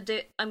I'm gonna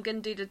do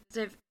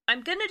the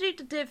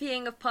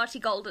divvying of party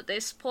gold at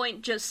this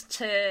point just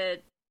to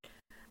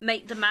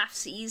make the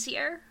maths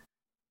easier.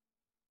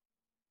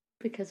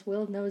 Because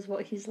Will knows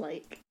what he's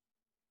like.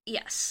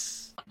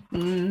 Yes.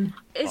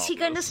 Is he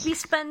going to be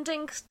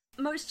spending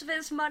most of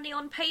his money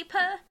on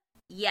paper?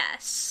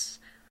 Yes.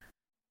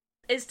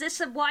 Is this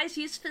a wise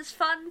use of his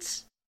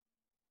funds?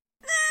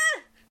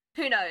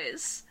 Who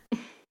knows?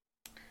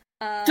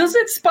 Does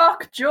it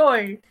spark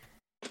joy?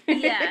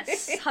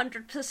 Yes,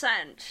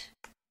 100%.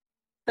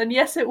 Then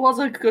yes, it was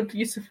a good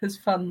use of his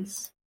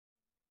funds.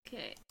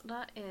 Okay,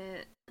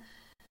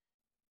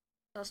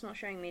 that's not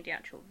showing me the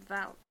actual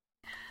value.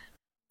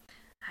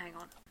 Hang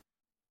on.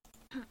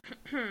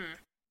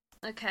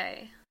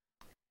 Okay,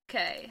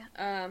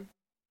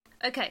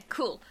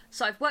 cool.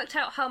 So I've worked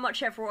out how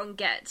much everyone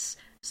gets.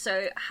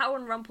 So Hal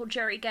and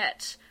Rumpeljerry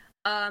get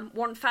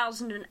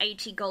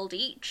 1,080 gold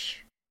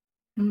each.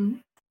 Mm.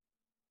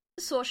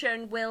 Saoirse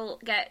and Will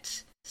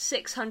get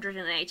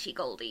 680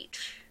 gold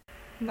each.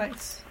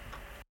 Nice.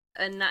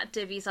 And that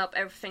divvies up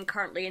everything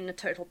currently in the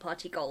total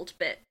party gold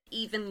bit,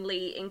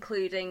 evenly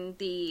including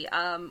the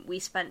we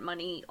spent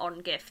money on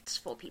gifts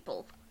for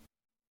people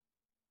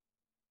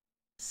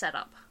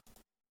setup.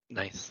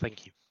 Nice,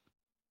 thank you.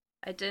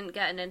 I didn't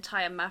get an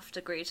entire math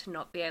degree to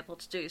not be able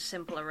to do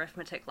simple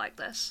arithmetic like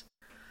this.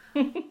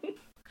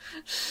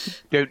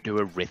 Don't do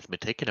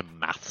arithmetic in a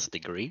maths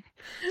degree.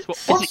 That's what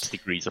physics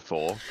degrees are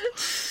for.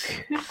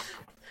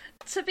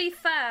 To be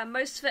fair,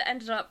 most of it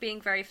ended up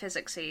being very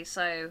physicsy,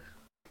 so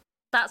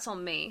that's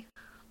on me.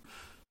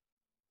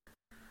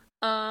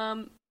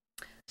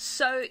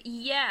 So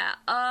yeah,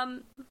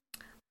 I'm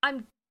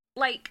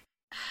like,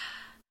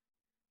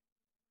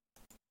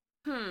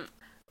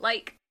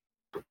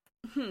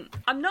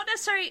 I'm not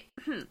necessarily,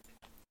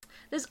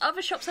 There's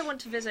other shops I want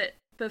to visit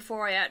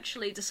before I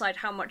actually decide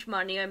how much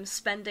money I'm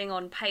spending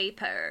on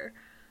paper,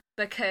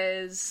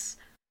 because,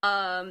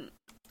 I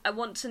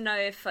want to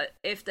know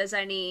if there's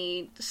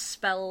any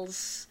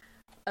spells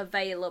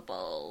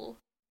available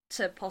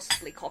to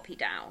possibly copy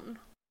down.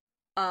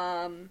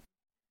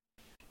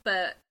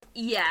 But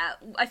yeah,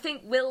 I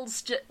think Will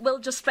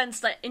just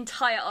spends the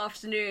entire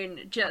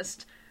afternoon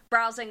just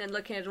browsing and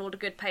looking at all the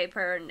good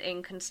paper and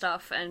ink and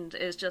stuff, and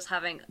is just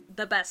having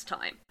the best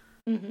time.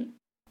 Mm-hmm.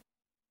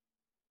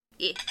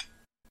 Yeah.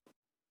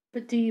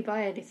 But do you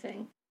buy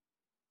anything?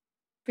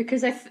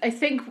 Because I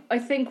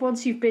think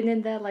once you've been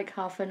in there like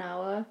half an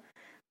hour,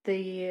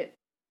 the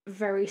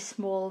very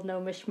small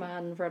gnomish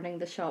man running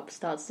the shop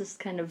starts just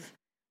kind of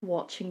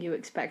watching you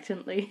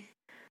expectantly.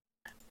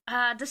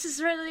 This is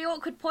a really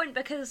awkward point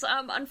because,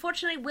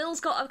 unfortunately,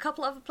 Will's got a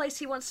couple other places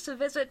he wants to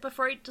visit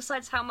before he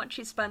decides how much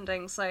he's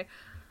spending. So,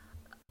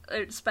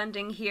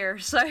 spending here.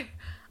 So,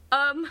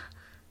 I'm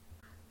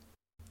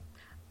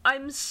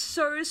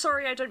so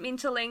sorry. I don't mean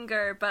to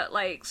linger, but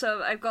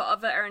so I've got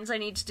other errands I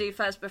need to do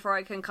first before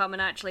I can come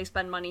and actually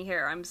spend money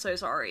here. I'm so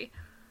sorry,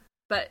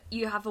 but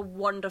you have a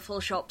wonderful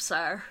shop,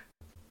 sir.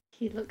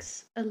 He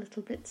looks a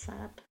little bit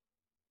sad.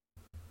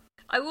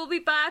 I will be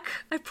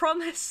back. I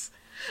promise.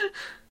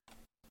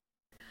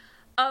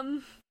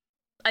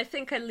 I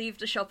think I leave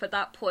the shop at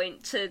that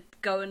point to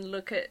go and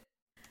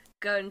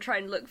try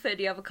and look for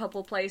the other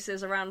couple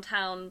places around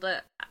town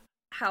that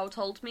Hal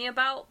told me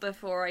about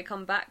before I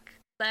come back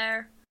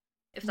there,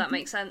 if that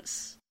makes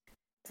sense.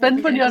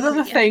 Spend money on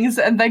other things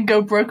and then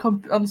go broke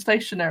on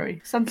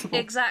stationery. Sensible.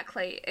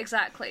 Exactly.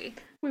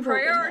 We've all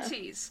been there.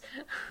 Priorities.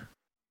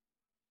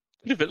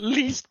 Could have at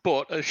least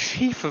bought a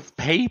sheaf of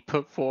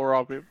paper for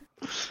him.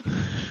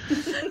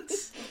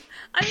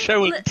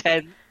 Show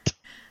intent.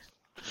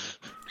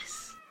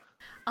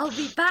 I'll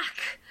be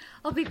back,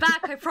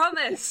 I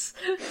promise.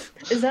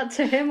 Is that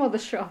to him or the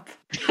shop?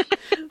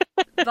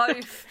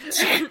 Both.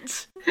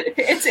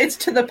 It's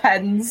to the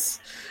pens.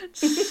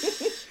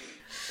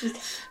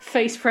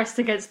 Face pressed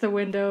against the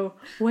window.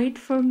 Wait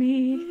for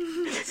me.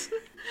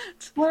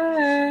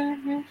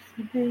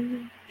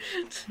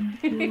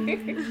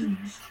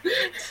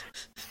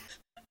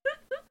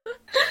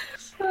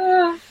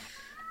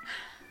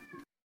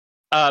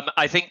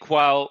 I think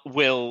while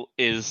Will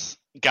is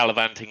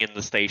gallivanting in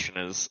the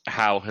stationers,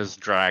 Hal has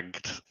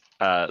dragged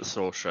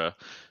Saoirse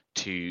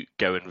to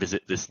go and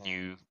visit this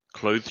new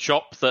clothes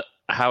shop that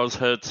Hal's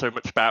heard so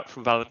much about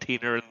from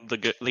Valentina and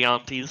the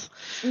aunties.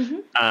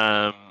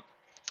 Mm-hmm.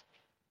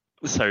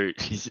 So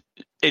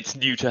it's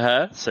new to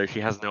her, so she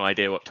has no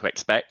idea what to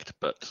expect,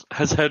 but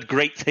has heard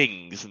great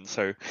things, and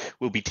so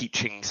we'll be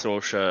teaching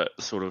Saoirse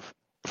sort of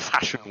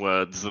fashion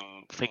words and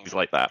things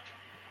like that.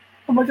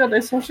 Oh my god,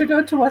 is Saoirse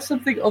going to wear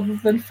something other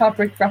than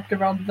fabric wrapped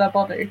around their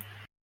body?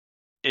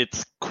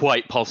 It's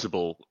quite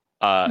possible.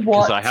 Because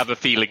What? I have a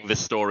feeling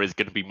this story is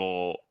going to be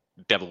more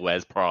Devil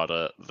Wears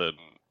Prada than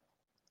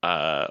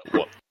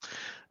what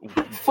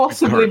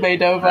Forcibly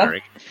made over.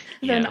 wearing.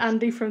 Than Yeah.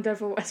 Andy from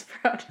Devil Wears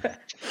Prada.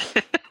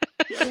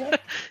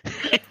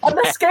 On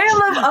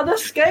a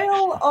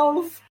scale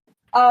of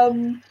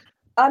Anne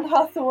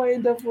Hathaway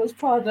in Devil Wears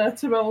Prada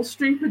to Meryl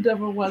Streep in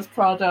Devil Wears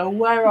Prada,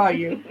 where are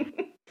you?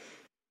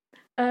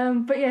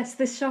 But yes,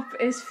 this shop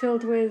is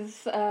filled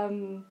with,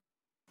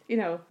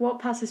 what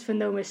passes for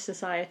gnomish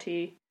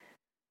society.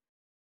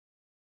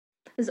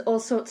 There's all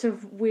sorts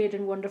of weird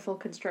and wonderful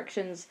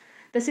constructions.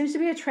 There seems to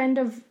be a trend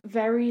of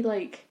very,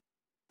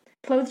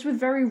 clothes with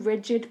very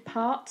rigid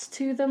parts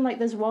to them. Like,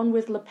 there's one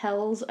with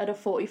lapels at a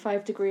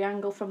 45-degree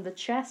angle from the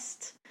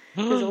chest.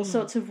 There's all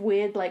sorts of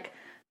weird,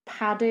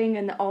 padding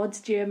and odd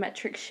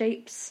geometric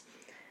shapes.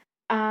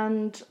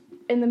 And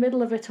in the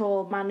middle of it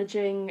all,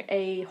 managing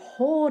a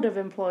horde of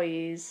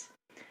employees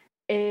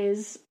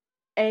is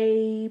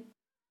a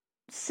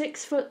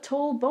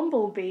 6-foot-tall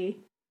bumblebee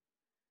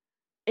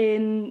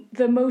in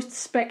the most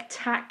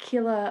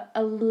spectacular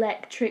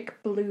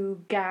electric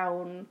blue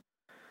gown.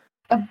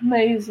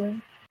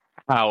 Amazing.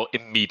 Hal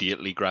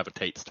immediately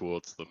gravitates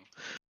towards them.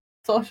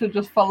 Sasha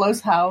just follows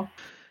Hal.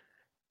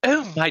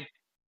 Oh my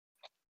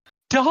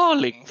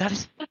darling, that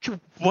is such a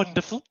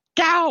wonderful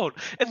gown!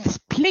 And this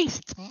place,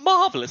 it's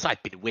marvellous.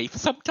 I've been away for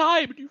some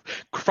time and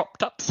you've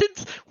cropped up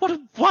since. What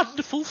a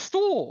wonderful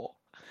store!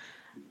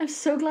 I'm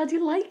so glad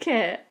you like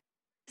it.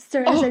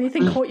 Has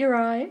anything caught your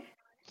eye?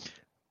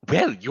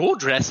 Well, your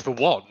dress for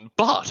one,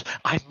 but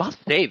I must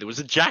say there was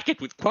a jacket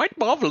with quite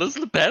marvellous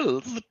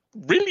lapels that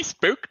really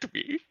spoke to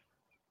me.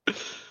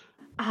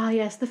 Ah,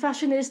 yes, the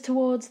fashion is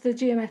towards the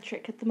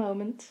geometric at the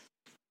moment.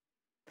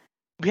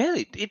 Well,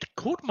 it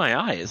caught my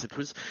eye as it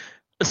was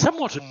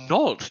somewhat a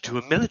nod to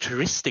a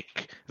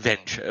militaristic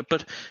venture,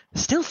 but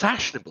still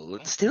fashionable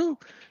and still,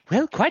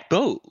 well, quite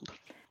bold.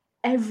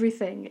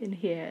 Everything in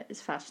here is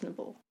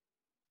fashionable.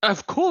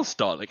 Of course,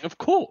 darling, of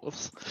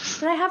course.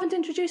 But I haven't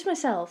introduced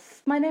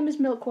myself. My name is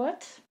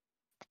Milkwort.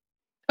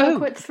 Oh.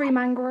 Milkwort 3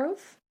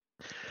 Mangrove.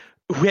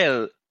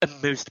 Well, a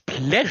most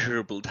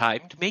pleasurable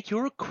time to make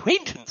your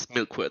acquaintance,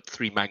 Milkwort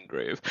 3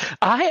 Mangrove.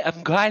 I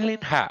am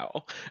Gwylin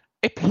Howe.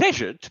 A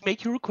pleasure to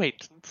make your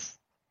acquaintance.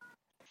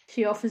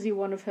 She offers you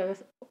one of her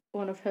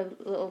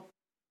little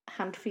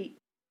hand feet.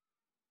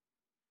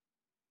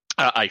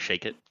 I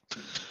shake it.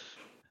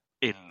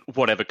 In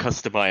whatever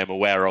custom I am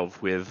aware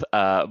of with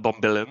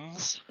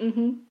bombillons.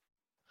 Mm-hmm.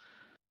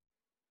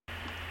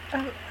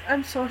 Oh,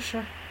 I'm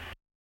Sasha.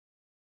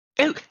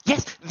 Oh,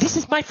 yes, this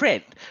is my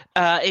friend.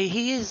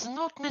 He is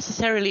not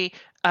necessarily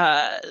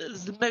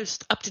the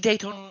most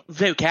up-to-date on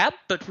vocab,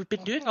 but we've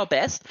been doing our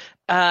best.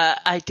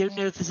 I don't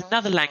know if there's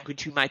another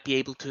language you might be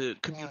able to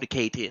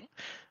communicate in.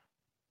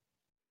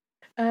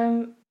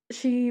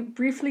 She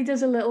briefly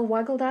does a little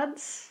waggle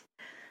dance,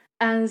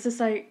 and is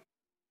just like,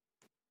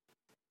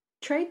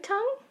 trade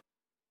tongue?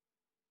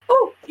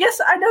 Oh, yes,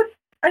 I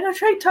know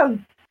trade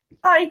tongue.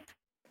 Hi.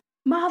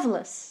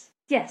 Marvellous.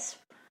 Yes.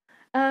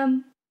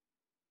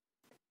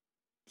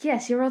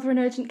 Yes, you're rather an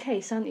urgent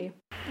case, aren't you?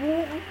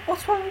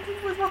 What's wrong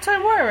with what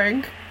I'm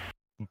wearing?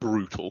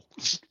 Brutal.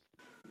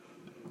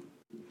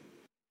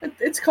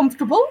 It's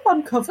comfortable,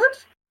 I'm covered.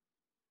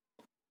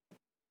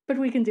 But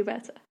we can do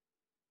better.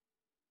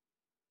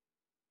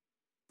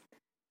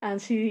 And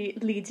she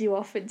leads you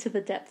off into the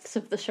depths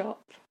of the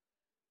shop.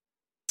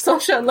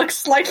 Sasha looks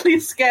slightly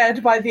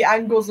scared by the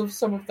angles of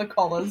some of the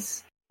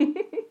collars.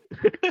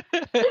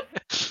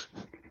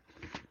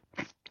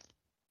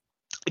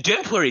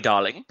 Don't worry,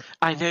 darling.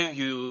 I know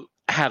you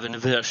have an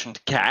aversion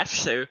to cash,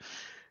 so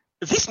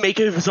this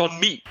makeover's on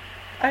me.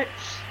 I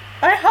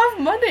have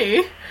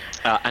money.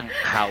 And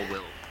Hal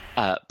will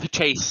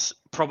purchase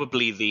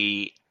probably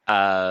the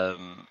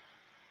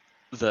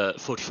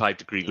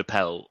 45-degree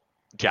lapel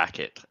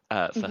jacket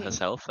for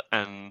herself,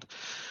 and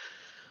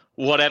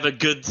whatever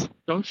goods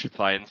she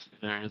finds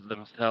for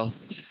themselves.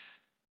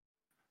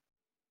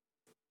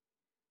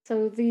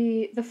 So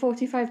the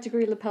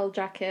 45-degree lapel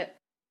jacket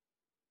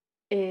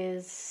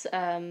is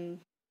 20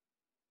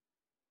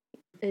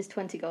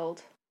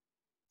 gold.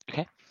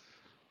 Okay.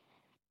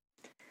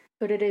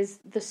 But it is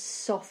the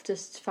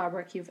softest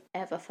fabric you've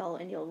ever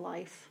felt in your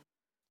life.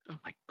 Oh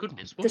my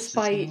goodness, what's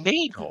this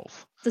made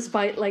of?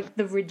 Despite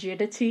the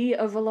rigidity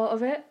of a lot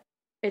of it,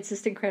 it's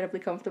just incredibly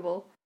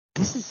comfortable.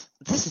 This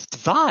is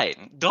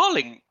divine.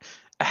 Darling,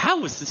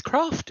 how was this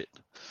crafted?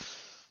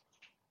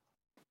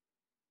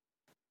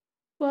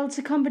 Well, it's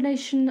a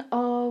combination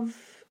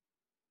of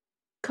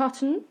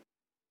cotton,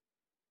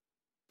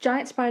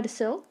 giant spider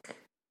silk,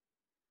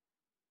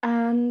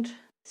 and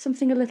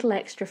something a little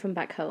extra from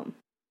back home.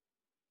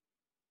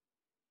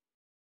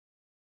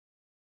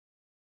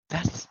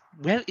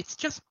 It's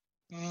just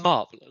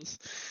marvellous.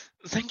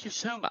 Thank you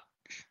so much.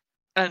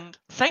 And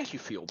thank you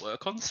for your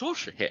work on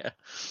Sorcerer here.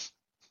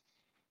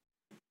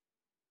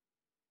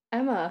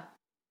 Emma,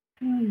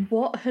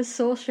 what has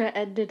Sorcerer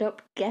ended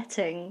up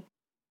getting?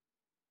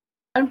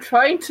 I'm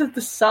trying to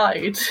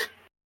decide.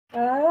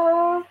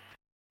 I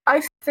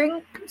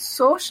think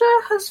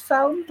Sorcerer has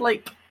found,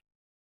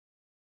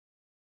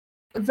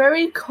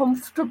 very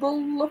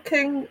comfortable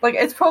looking. Like,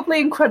 it's probably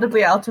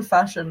incredibly out of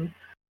fashion.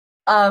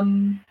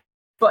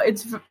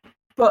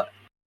 But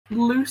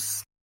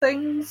loose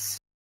things,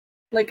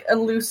 like a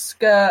loose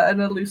skirt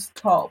and a loose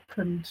top,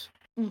 and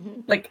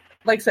like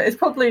I said, it's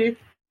probably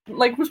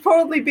was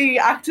probably being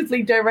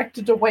actively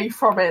directed away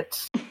from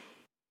it,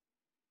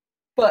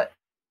 but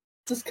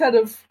just kind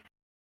of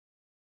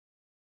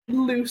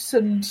loose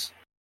and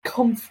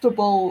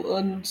comfortable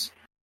and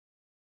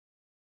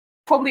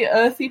probably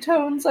earthy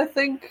tones. I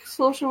think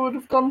Sasha would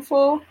have gone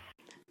for.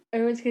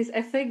 In which case,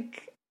 I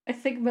think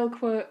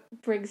Milkwood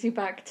brings you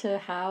back to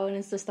How and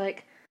is just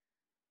like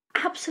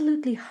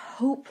absolutely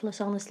hopeless.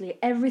 Honestly,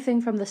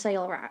 everything from the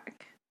sale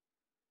rack.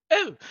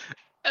 Oh,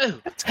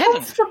 It's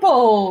heavens!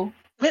 comfortable.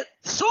 Well,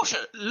 Sasha,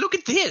 look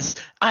at this.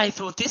 I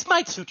thought this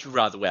might suit you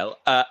rather well.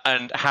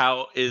 And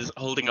Hal is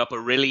holding up a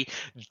really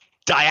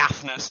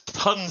diaphanous,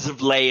 tons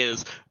of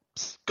layers,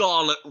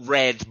 scarlet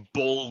red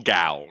ball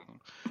gown.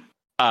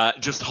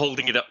 Just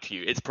holding it up to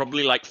you. It's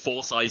probably like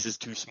 4 sizes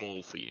too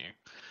small for you.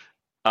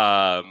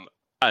 And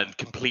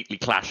completely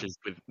clashes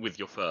with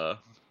your fur.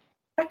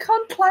 I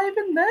can't climb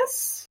in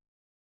this.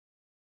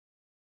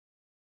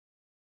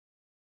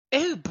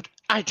 Oh, but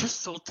I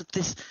just thought that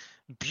this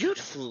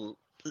beautiful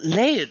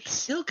layered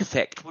silk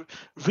effect would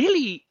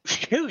really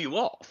show you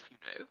off, you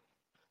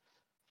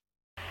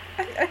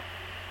know?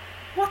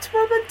 What am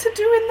I meant to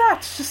do in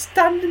that? Just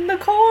stand in the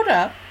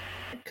corner?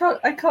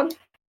 I can't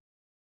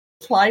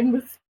climb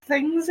with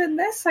things in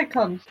this. I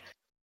can't.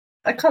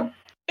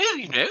 Oh,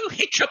 you know,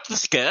 hitch up the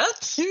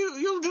skirts.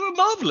 You'll do a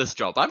marvellous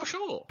job, I'm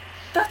sure.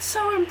 That's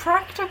so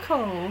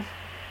impractical.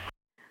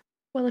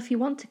 Well, if you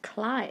want to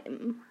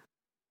climb.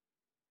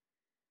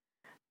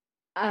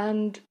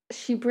 And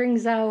she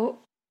brings out.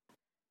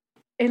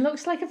 It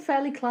looks like a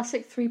fairly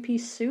classic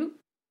 3-piece suit.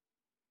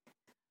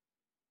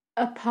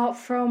 Apart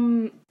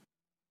from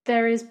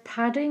there is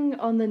padding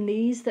on the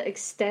knees that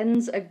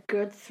extends a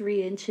good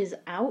 3 inches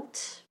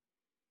out,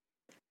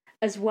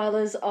 as well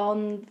as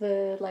on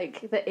the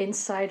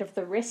inside of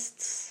the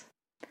wrists.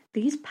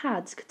 These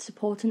pads could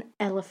support an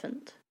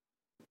elephant.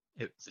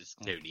 Oh, there's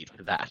no need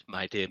for that,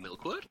 my dear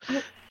Milkwood.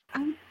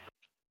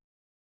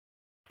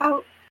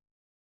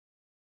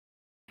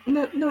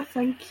 No,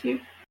 thank you.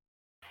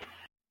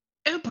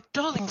 Oh, but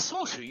darling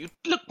Sasha, you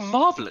look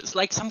marvellous,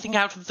 like something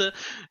out of the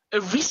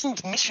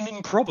recent Mission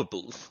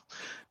Improbable.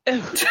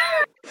 Oh.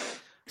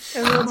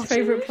 Everyone's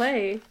favourite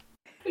play.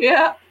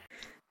 Yeah.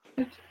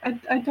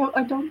 I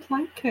don't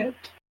like it.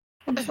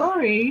 I'm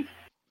sorry.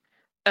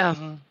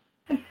 I'm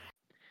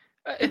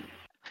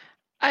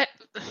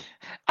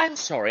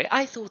sorry.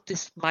 I thought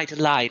this might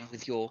align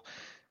with your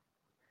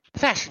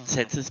fashion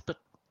senses, but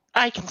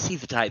I can see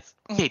that I've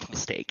made a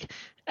mistake.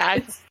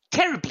 I'm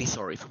terribly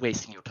sorry for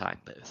wasting your time,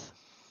 both.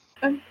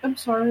 I'm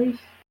sorry.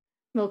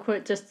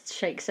 Milkwood just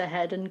shakes her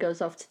head and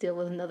goes off to deal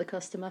with another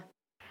customer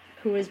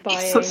who is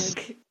buying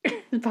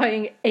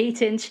buying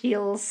 8-inch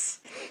heels.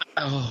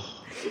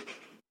 Oh.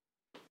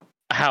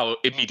 Hal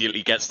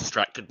immediately gets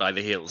distracted by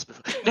the heels.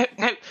 No.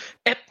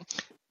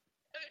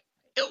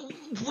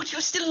 Would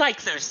you still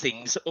like those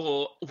things,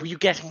 or were you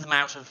getting them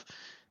out of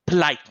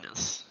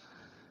politeness?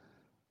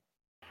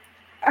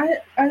 I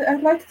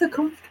like the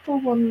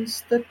comfortable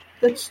ones that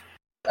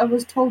I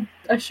was told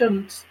I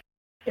shouldn't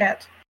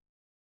get.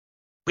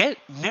 Well,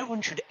 no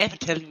one should ever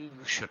tell you you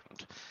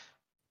shouldn't.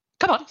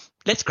 Come on,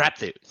 let's grab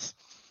those.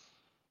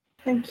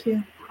 Thank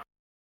you.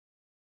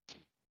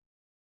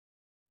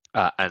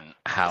 And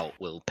Hal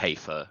will pay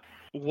for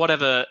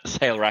whatever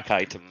sale rack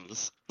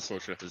items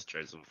Sasha has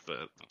chosen for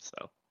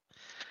himself.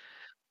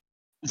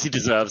 He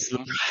deserves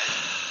them.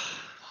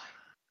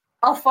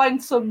 I'll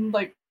find some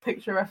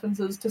picture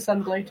references to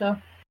send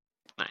later.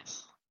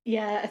 Nice.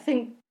 Yeah, I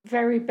think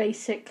very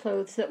basic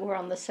clothes that were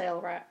on the sale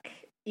rack,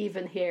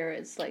 even here,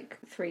 is like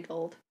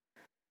 $3.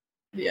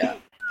 Yeah.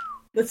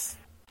 This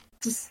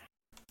just...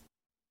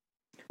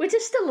 Which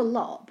is still a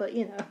lot, but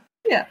you know.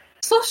 Yeah.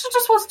 Sasha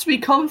just wants to be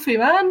comfy,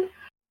 man.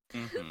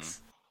 Mm-hmm.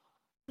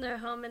 No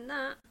harm in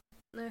that.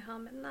 No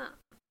harm in that.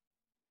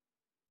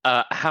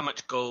 How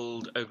much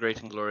gold, oh great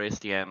and glorious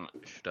DM,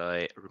 should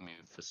I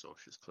remove for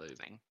Sasha's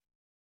clothing?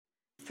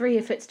 3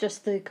 if it's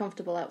just the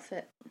comfortable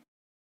outfit.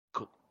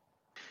 Cool.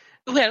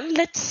 Well,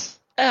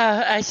 let's,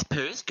 I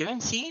suppose, go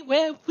and see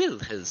where Will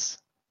has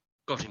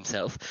got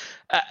himself.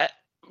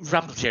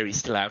 Rumblejerry's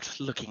still out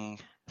looking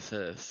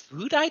for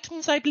food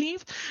items, I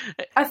believe.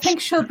 I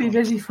think she'll be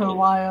busy for a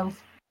while.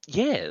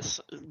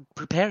 Yes,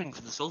 preparing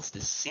for the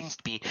solstice seems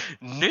to be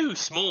no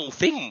small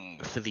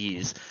thing for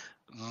these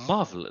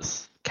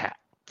marvellous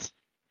cats.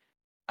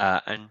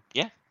 And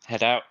yeah,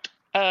 head out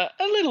a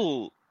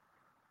little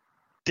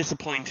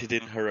disappointed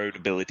in her own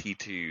ability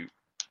to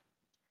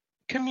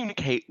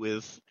communicate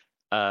with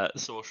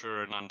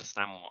Sasha and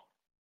understand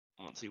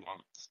what he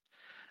wants.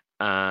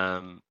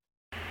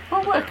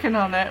 We're working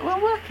on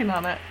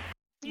it.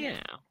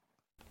 Yeah.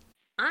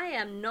 I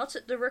am not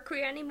at the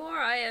Rookery anymore.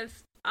 I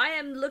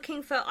am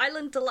looking for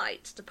Island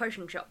Delights, the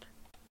potion shop.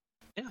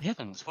 Oh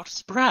heavens, what a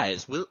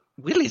surprise! Will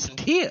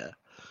isn't here.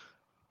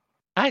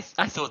 I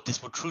thought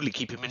this would truly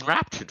keep him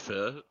enraptured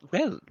for,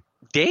 well,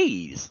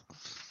 days.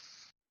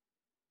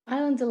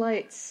 Island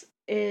Delights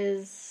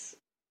is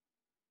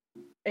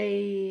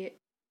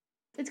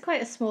it's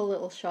quite a small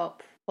little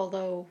shop,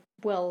 although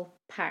well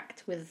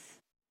packed with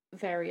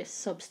various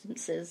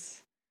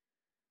substances,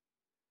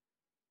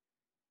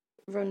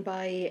 run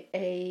by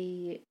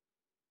a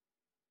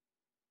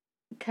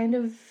kind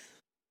of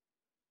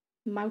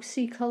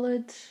mousy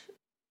coloured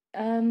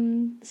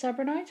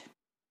Sabronite.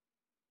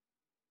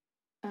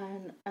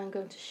 And I'm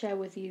going to share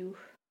with you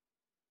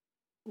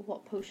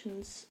what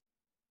potions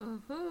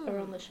are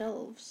on the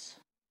shelves.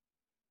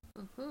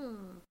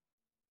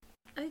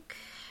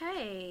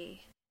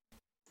 Okay.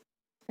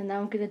 And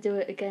now I'm going to do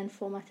it again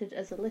formatted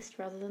as a list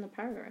rather than a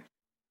paragraph.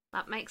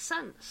 That makes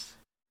sense.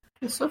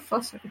 You're so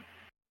fussy.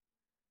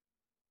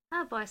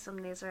 I'll buy some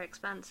of these are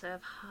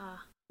expensive. Huh.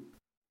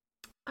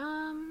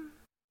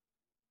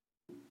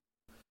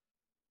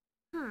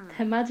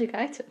 They're magic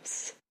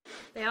items.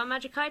 They are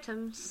magic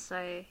items,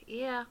 so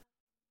yeah.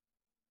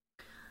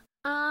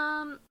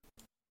 So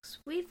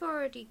we've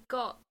already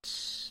got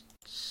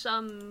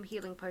some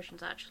healing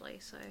potions actually,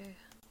 so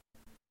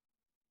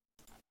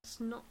it's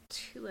not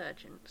too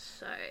urgent.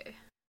 So,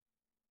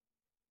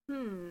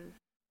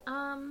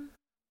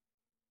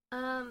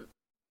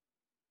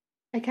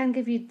 I can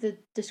give you the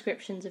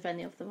descriptions of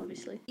any of them,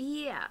 obviously.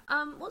 yeah.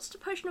 What's the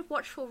potion of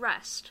watchful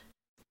rest?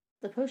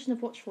 The potion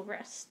of watchful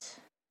rest.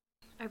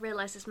 I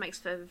realise this makes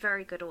for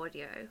very good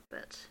audio,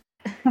 but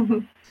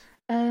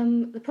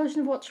The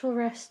potion of watchful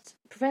rest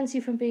prevents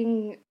you from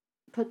being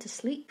put to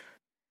sleep,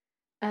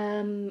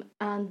 and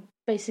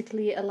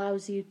basically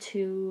allows you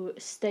to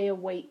stay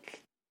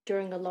awake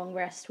during a long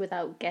rest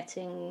without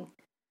getting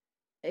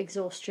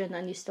exhaustion,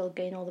 and you still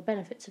gain all the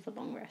benefits of a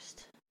long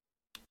rest.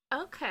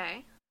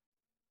 okay.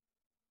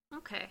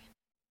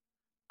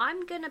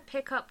 I'm gonna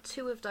pick up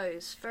 2 of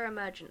those for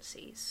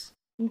emergencies.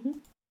 Mm-hmm.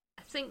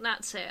 I think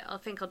that's it. I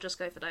think I'll just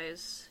go for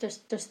those.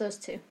 Just those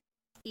 2.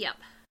 Yep.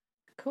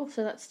 Cool,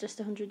 so that's just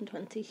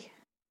 120.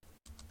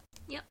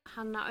 Yep,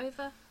 hand that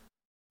over.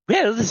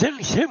 Well, there's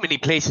only so many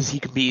places he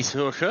can be,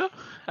 Saoirse.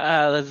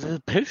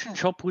 The potion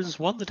shop was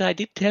one that I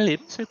did tell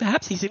him, so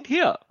perhaps he's in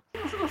here.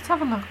 Let's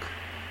have a look.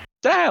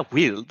 Ah,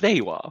 Will, there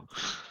you are.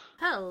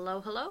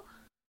 Hello.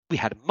 We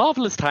had a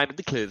marvellous time at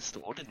the clothes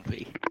store, didn't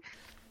we?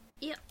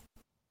 Yep.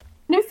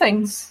 New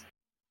things.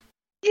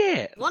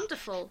 Yeah.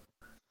 Wonderful.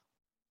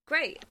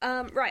 Great.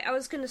 Right, I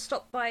was going to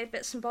stop by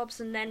Bits and Bobs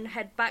and then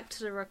head back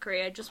to the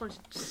Rookery. I just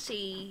wanted to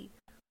see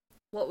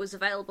what was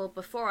available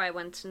before I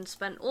went and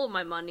spent all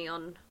my money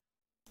on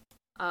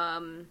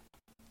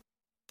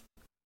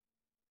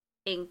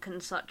ink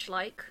and such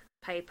like,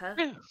 paper.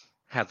 Oh,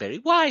 how very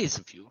wise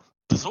of you.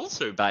 There's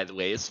also, by the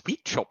way, a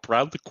sweet shop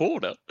round the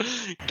corner,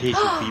 in case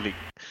you're feeling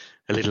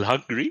a little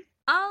hungry.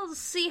 I'll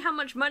see how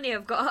much money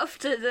I've got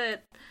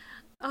after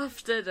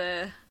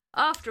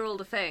all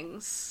the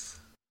things.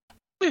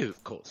 Oh,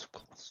 of course.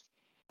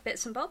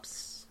 Bits and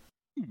Bobs?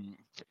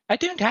 I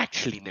don't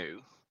actually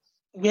know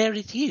where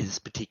it is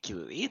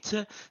particularly. It's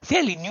a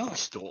fairly new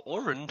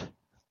store, and,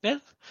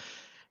 well,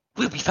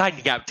 we'll be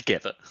finding out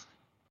together.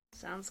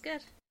 Sounds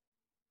good.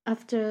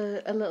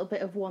 After a little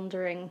bit of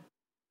wandering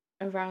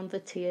around the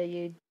tier,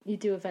 you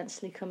do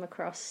eventually come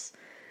across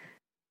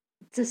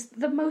just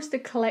the most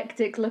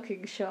eclectic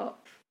looking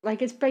shop.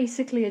 Like, it's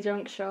basically a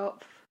junk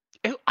shop.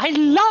 Oh, I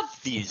love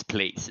these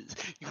places.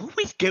 You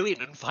always go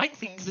in and find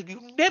things that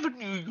you never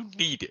knew you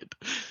needed.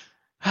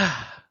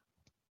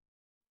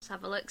 Let's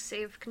have a look, see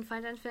if we can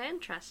find anything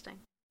interesting.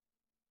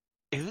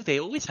 Oh, they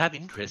always have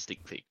interesting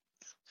things.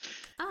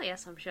 Oh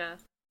yes, I'm sure.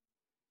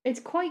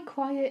 It's quite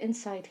quiet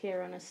inside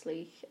here,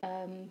 honestly.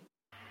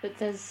 But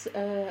there's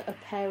a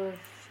pair of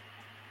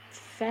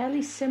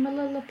fairly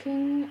similar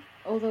looking,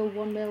 although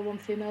one male, one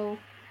female,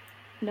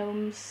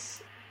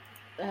 gnomes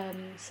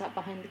sat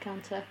behind the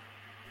counter.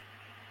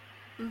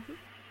 Mm-hmm.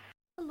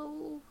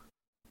 Hello.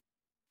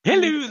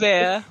 Hello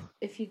there.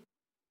 If you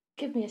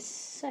give me a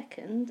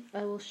second,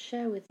 I will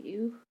share with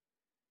you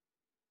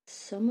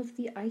some of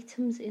the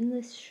items in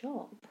this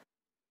shop.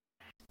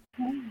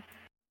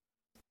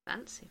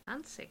 Fancy.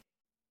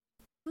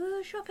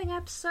 Woo, shopping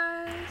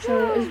episode.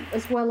 So,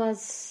 as well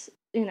as,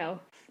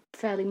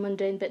 fairly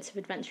mundane bits of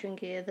adventuring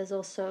gear, there's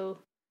also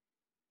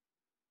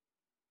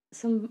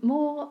some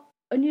more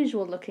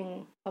unusual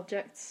looking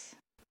objects.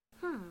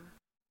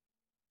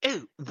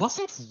 Oh,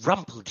 wasn't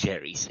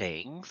Rumpeljerry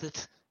saying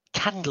that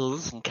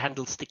candles and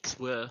candlesticks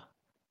were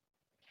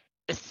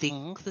a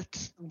thing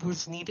that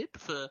was needed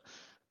for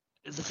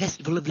the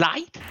Festival of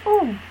Light?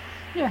 Oh,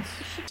 yes.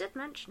 She did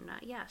mention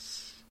that,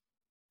 yes.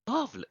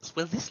 Marvellous.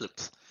 Well, this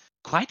looks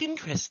quite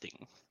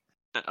interesting.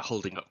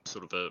 Holding up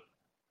sort of a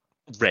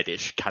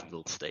reddish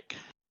candlestick.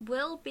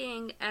 Will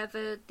being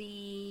ever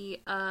the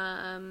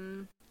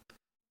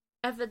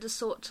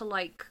sort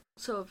to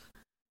sort of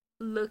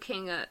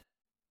looking at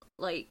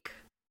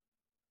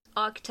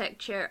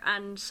architecture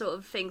and sort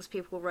of things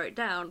people wrote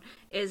down,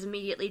 is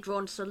immediately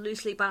drawn to a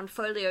loosely bound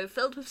folio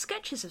filled with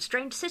sketches of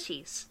strange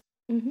cities.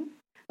 Mm-hmm.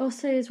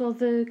 Also, as well,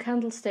 the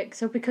candlestick.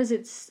 So because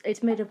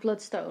it's made of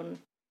bloodstone,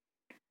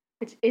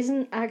 Which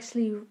isn't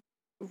actually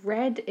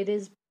red, it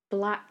is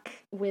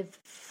black with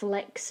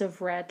flecks of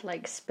red,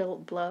 like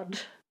spilt blood.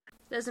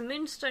 There's a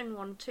moonstone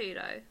one too,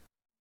 though.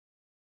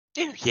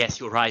 Oh, yes,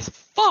 your eyes are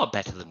far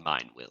better than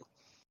mine, Will.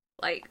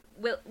 Like,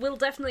 Will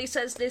definitely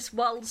says this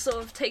while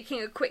sort of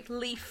taking a quick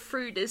leaf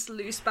through this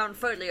loose-bound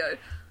folio.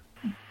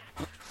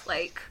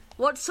 Like,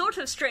 what sort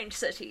of strange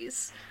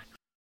cities?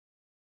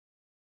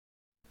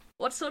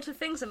 What sort of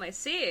things am I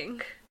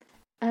seeing?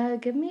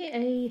 Give me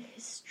a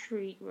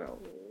history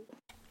roll.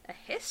 A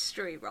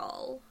history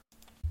roll?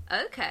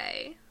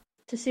 Okay.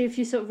 To see if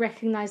you sort of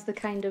recognise the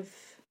kind of...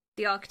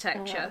 The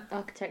architecture.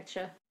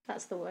 Architecture,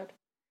 that's the word.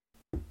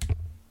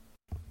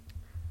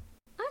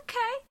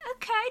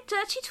 Okay,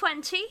 dirty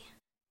 20.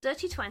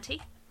 Dirty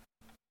 20.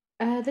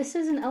 This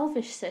is an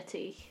elvish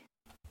city.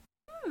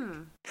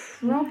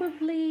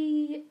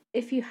 Probably,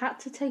 if you had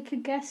to take a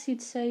guess,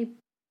 you'd say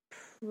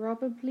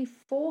probably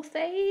 4th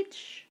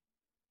age?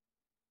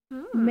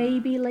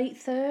 Maybe late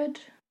 3rd?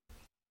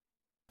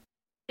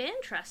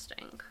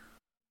 Interesting.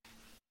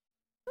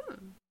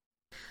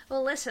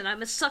 Well, listen,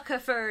 I'm a sucker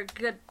for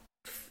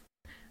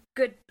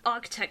good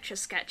architecture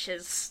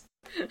sketches.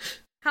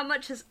 How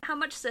much is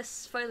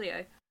this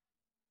folio?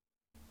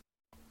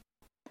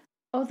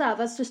 Oh,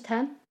 that's just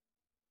 10.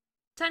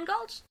 10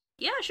 gold?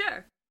 Yeah,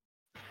 sure.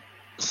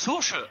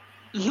 Sorcerer,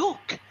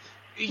 look!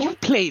 You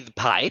play the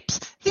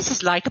pipes. This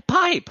is like a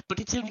pipe, but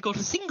it's only got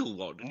a single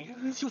one, and you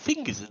use your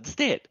fingers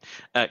instead.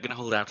 Gonna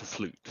hold out a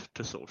flute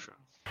to Sorcerer.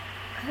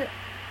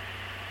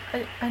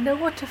 I know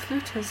what a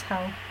flute is,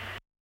 Hal.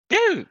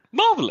 Oh,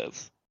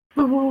 marvellous!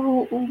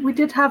 We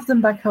did have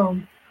them back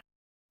home.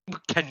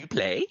 Can you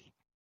play?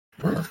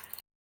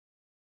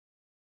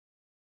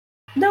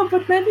 No,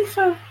 but maybe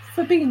for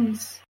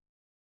Beans.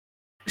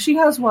 She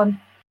has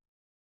one.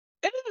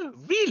 Oh,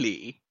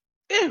 really?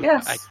 Oh,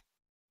 Yes. I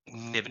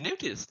never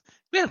noticed.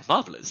 Well,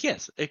 marvellous,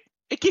 yes. A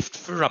gift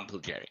for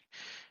Rumpeljerry.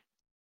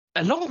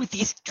 Along with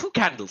these 2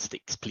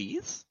 candlesticks,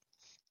 please.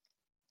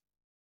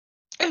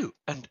 Oh,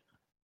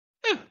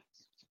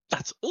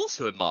 that's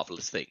also a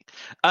marvellous thing.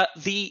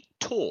 The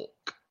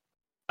torque,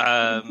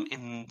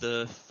 in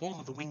the form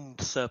of the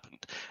winged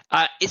serpent.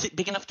 Is it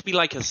big enough to be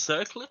like a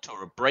circlet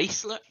or a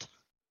bracelet?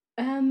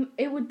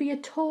 It would be a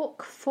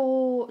talk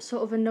for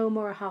sort of a gnome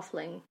or a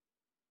halfling.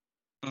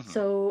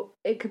 So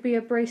it could be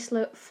a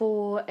bracelet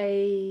for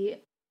a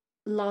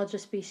larger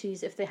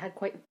species if they had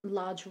quite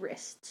large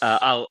wrists.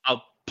 I'll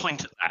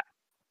point at that.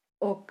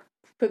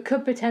 But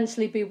could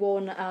potentially be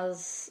worn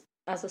as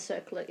a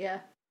circlet, yeah.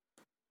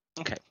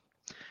 Okay.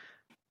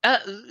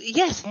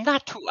 Yes, and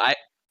that too.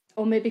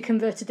 Or maybe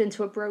converted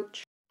into a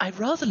brooch. I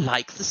rather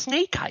like the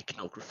snake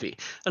iconography,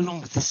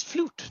 along with this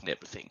flute and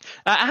everything.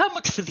 How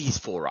much for these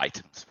 4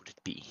 items would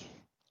it be?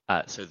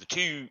 So the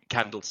 2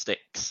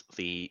 candlesticks,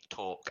 the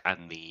torque,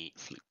 and the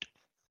flute.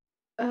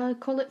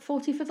 Call it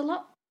 40 for the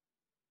lot?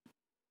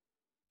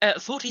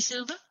 40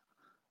 silver?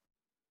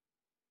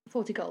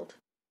 40 gold.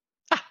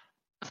 Ah,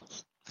 of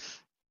course.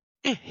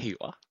 Here you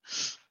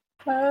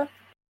are.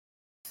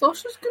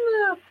 Sasha's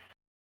gonna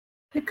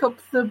pick up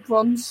the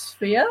bronze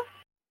sphere.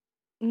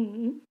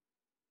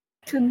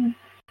 Can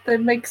they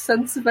make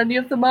sense of any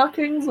of the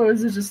markings, or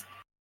is it just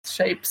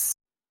shapes?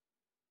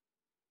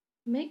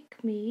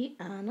 Make me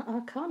an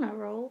Arcana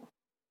roll.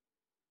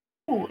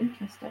 Oh,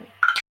 interesting.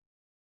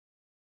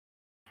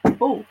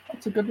 Oh,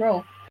 that's a good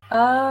roll.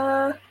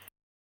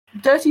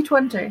 Dirty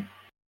 20.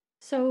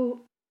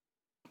 So,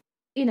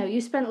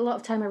 you spent a lot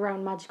of time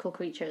around magical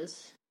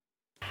creatures.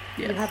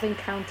 Yes. You have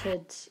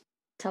encountered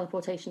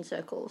teleportation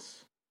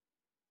circles.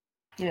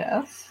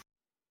 Yes.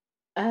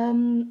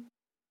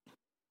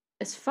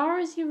 As far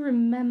as you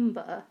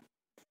remember,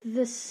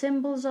 the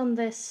symbols on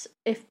this,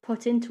 if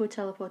put into a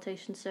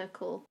teleportation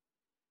circle,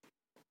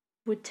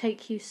 would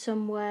take you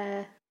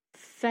somewhere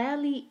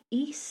fairly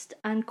east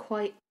and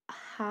quite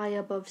high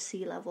above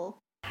sea level.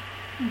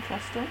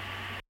 Interesting.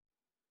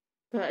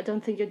 But I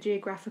don't think your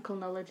geographical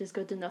knowledge is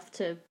good enough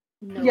to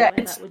know where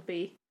that would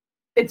be.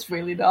 It's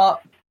really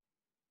not.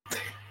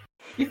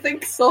 You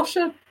think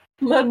Sasha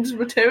learned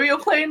material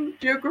plane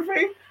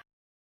geography?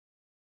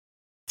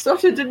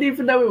 Sasha didn't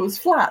even know it was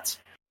flat.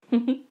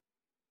 I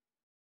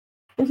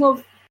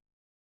love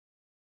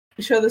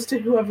show this to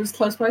whoever's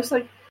close by. It's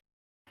like,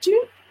 do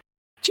you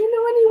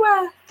know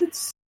anywhere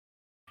that's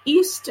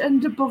east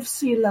and above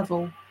sea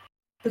level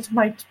that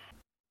might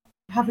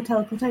have a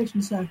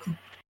teleportation circle?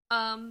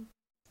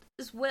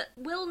 Is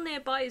Will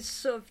nearby is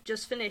sort of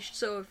just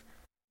finished,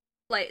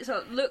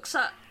 looks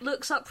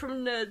up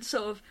from the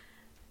sort of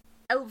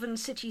elven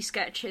city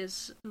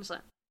sketches and is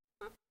like,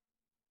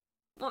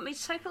 want me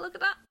to take a look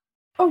at that?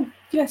 Oh,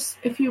 yes,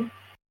 if you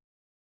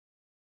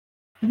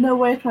know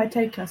where it might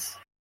take us.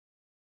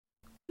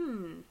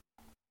 Do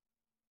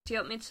you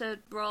want me to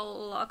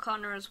roll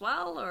Arcana as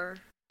well, or?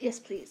 Yes,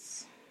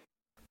 please.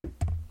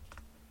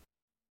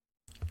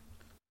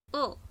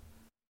 Oh.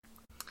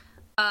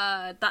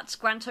 That's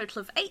grand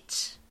total of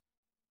 8.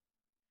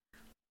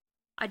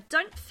 I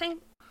don't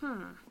think...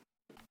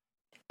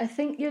 I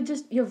think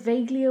you're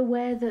vaguely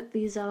aware that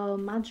these are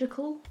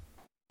magical.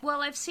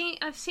 Well, I've seen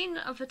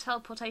other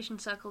teleportation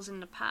circles in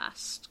the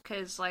past,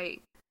 because,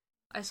 like,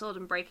 I saw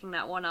them breaking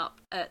that one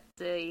up at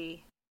the,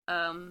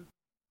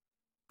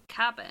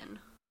 cabin.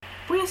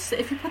 Well, yes,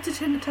 if you put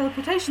it in a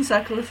teleportation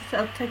circle,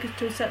 it'll take us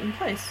to a certain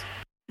place.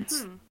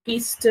 It's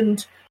east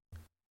and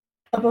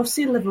above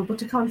sea level,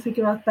 but I can't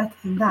figure out better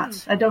than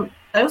that.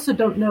 I also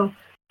don't know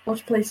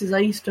what places are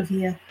east of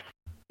here.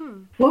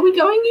 Were we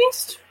going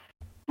east?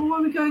 Or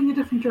were we going a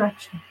different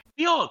direction?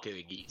 We are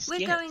going east.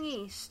 We're going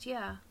east,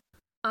 yeah.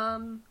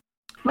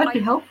 Might be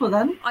helpful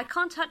then. I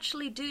can't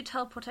actually do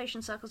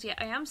teleportation circles yet.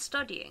 I am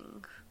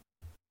studying,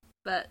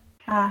 but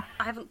I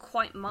haven't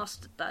quite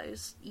mastered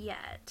those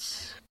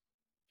yet.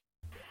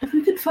 If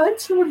we could find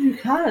someone who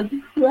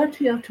can, who aren't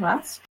here to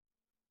ask.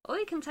 Or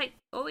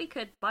we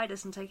could buy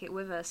this and take it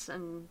with us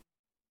and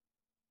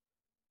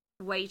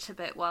wait a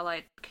bit while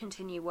I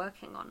continue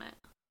working on it.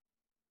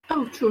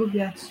 Oh, true,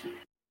 yes.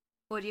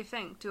 What do you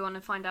think? Do you want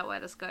to find out where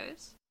this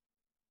goes?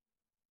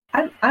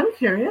 I'm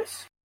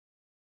curious.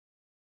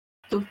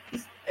 So,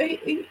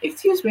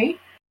 excuse me.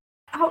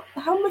 How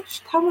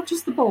much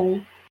is the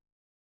bowl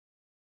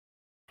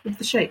with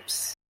the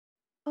shapes?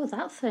 Oh,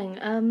 that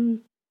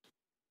thing.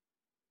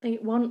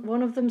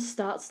 One of them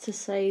starts to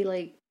say,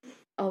 like,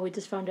 "Oh, we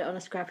just found it on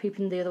a scrap heap,"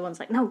 and the other one's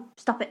like, "No,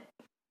 stop it."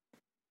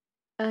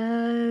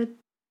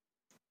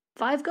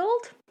 5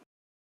 gold?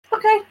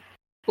 Okay.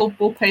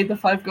 We'll pay the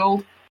 5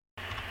 gold.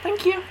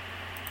 Thank you.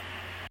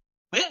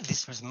 Well,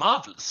 this was a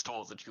marvellous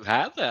store that you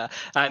have.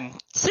 I'm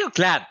so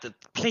glad that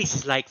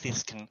places like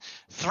this can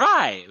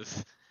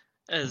thrive.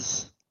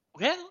 As,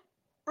 well,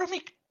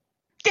 Rumik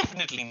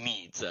definitely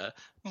needs a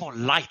more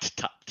light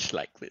touch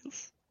like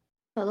this.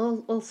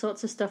 Well, all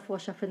sorts of stuff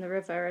wash up in the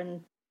river,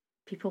 and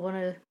people want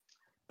to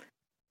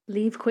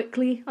leave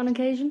quickly on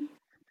occasion.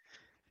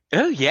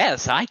 Oh,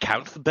 yes, I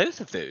count for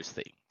both of those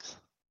things.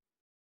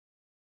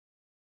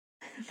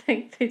 I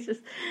think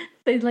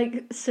they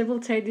like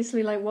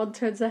simultaneously, like, one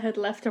turns their head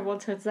left and one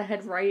turns their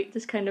head right,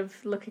 just kind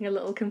of looking a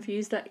little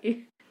confused at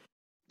you.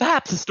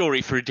 Perhaps a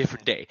story for a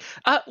different day.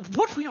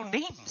 What were your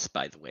names,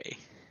 by the way?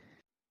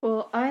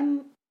 Well,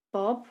 I'm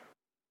Bob,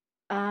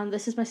 and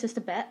this is my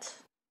sister Bet.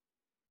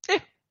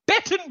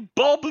 Bet and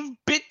Bob of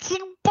Bits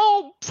and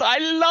Bobs! I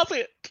love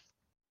it!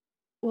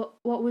 What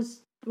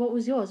was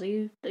yours? Are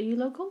you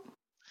local?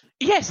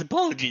 Yes,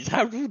 apologies,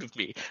 how rude of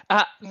me.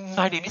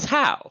 My name is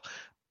Hal.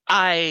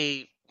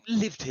 I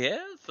lived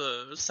here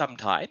for some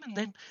time and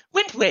then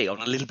went away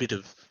on a little bit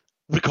of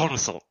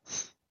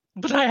reconnaissance.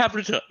 But I have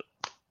returned.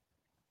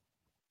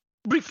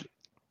 Briefly.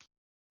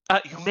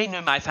 You may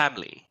know my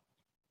family.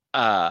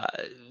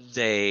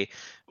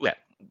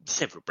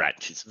 Several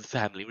branches of the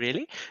family,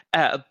 really.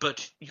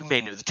 But you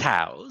may know the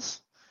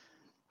Towers.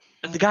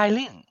 And the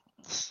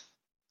Guylins.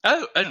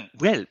 Oh, and,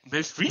 well,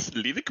 most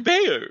recently, the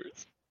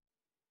Cabellos.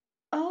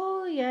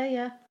 Oh,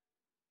 yeah.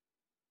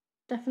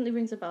 Definitely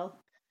rings a bell.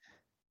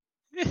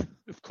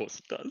 Of course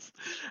it does.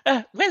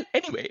 Well,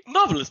 anyway,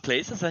 marvellous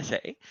place, as I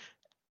say.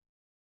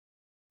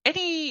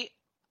 Any,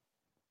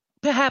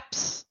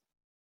 perhaps,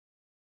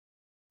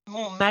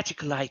 more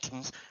magical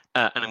items?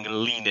 And I'm going to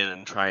lean in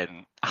and try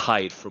and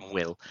hide from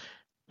Will.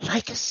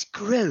 Like a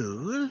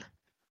scroll?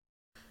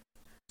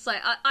 So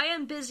I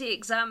am busy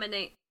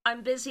examining.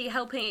 I'm busy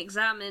helping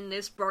examine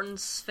this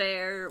bronze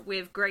sphere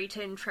with great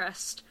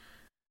interest.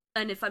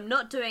 And if I'm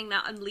not doing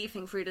that, I'm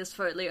leafing through this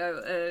folio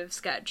of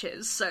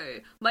sketches, so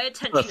my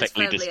attention Perfectly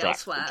is firmly distracted.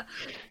 elsewhere.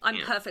 I'm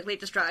perfectly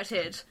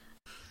distracted.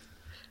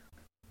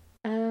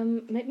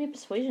 Make me a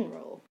persuasion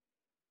roll.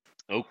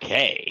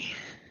 Okay.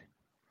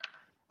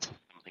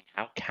 Something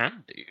Hal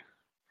can do.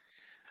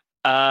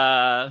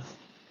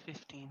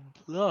 15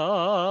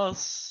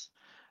 plus...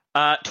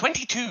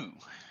 22.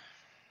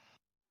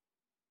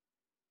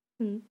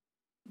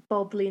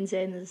 Bob leans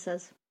in and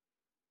says,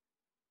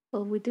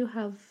 "Well, we do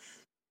have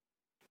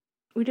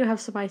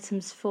some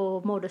items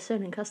for more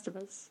discerning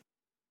customers."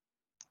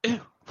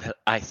 Oh, well,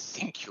 I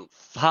think you'll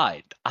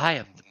find I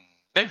am the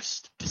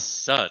most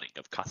discerning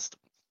of customers.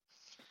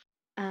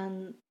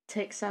 And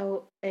takes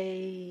out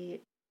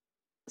a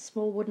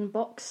small wooden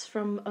box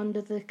from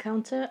under the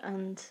counter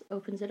and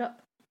opens it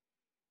up.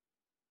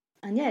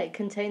 And yeah, it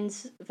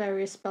contains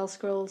various spell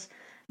scrolls,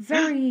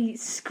 very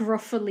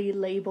scruffily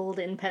labelled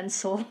in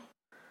pencil.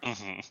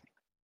 Mm-hmm.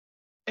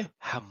 Oh,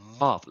 how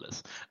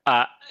marvellous.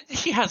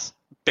 She has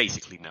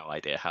basically no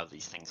idea how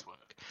these things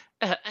work.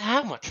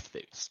 How much for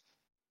those?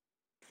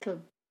 For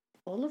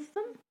all of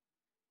them?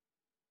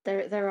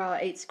 There are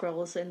 8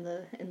 scrolls in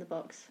the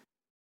box.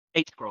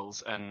 8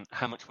 scrolls, and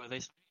how much were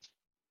they?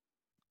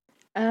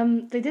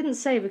 They didn't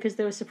say because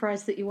they were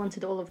surprised that you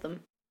wanted all of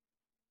them.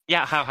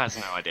 Yeah, Hal has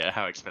no idea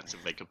how expensive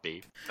they could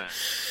be. So,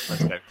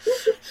 let's go.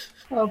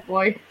 Oh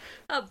boy.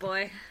 Oh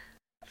boy.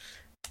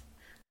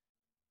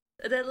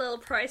 Are there little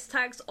price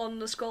tags on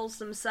the scrolls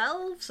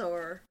themselves,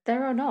 or...?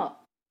 There are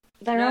not.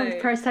 There No. aren't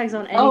price tags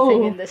on anything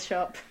Oh. in this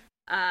shop.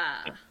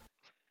 Ah.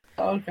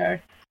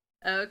 Okay.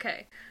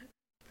 Okay.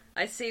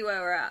 I see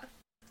where we're at.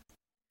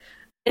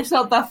 It's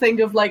not that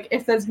thing of, like,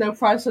 if there's no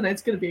price on it,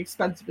 it's going to be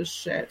expensive as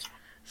shit.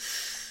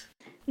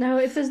 No,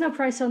 if there's no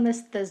price on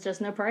this, there's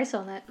just no price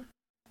on it.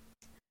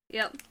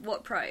 Yep,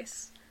 what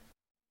price?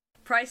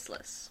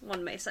 Priceless,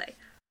 one may say.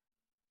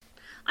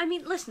 I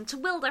mean, listen, to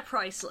Will, they're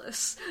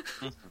priceless.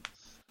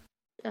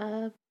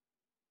 5,000?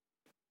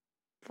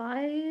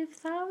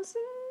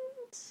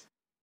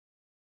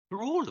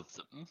 For all of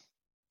them?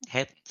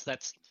 Heavens,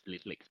 that's a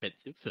little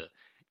expensive. For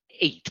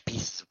 8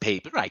 pieces of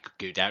paper, I could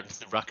go down to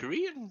the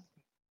rockery and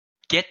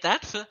get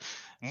that for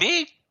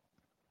me.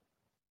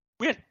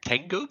 Well,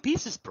 10 gold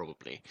pieces,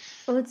 probably.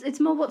 Well, it's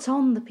more what's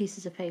on the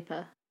pieces of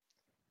paper.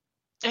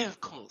 Oh,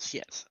 of course,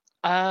 yes.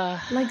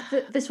 Like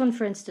this one,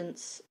 for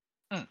instance.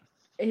 Hmm.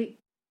 It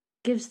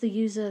gives the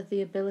user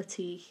the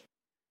ability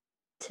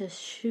to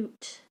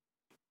shoot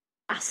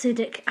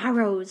acidic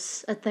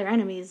arrows at their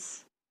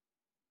enemies.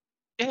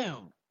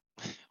 Oh,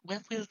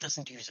 well, Will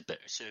doesn't use a bow,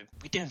 so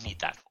we don't need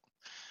that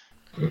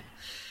one.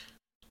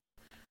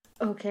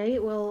 Okay,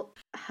 well,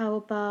 how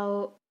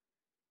about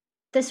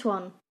this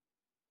one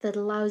that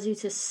allows you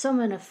to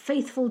summon a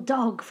faithful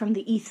dog from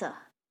the ether?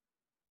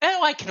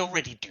 Oh, I can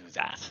already do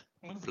that.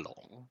 Move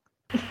along.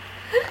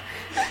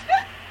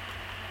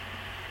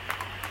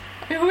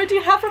 I already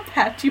have a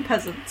pet, you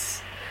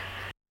peasants.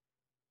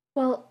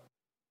 Well,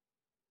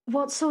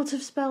 what sort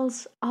of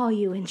spells are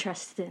you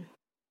interested in?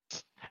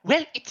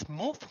 Well, it's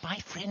more for my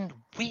friend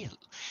Will.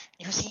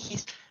 You see,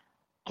 he's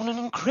on an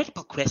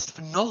incredible quest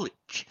for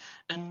knowledge,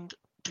 and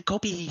to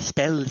copy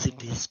spells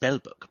into his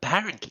spellbook,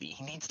 apparently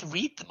he needs to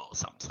read them or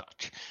some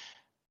such.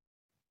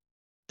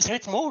 So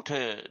it's more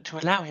to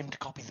allow him to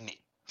copy them in.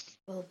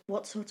 Well,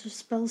 what sort of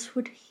spells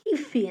would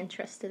he be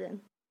interested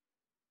in?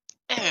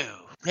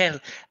 Oh, well,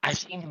 I've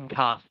seen him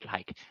cast,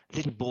 like,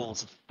 little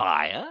balls of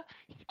fire.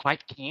 He's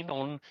quite keen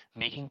on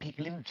making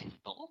people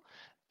invisible.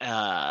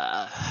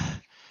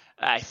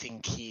 I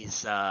think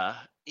he's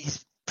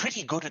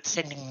pretty good at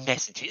sending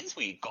messages.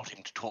 We got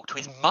him to talk to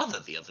his mother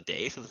the other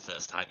day for the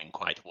first time in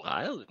quite a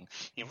while, and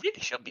he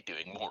really should be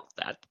doing more of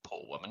that. The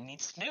poor woman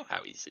needs to know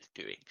how he's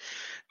doing.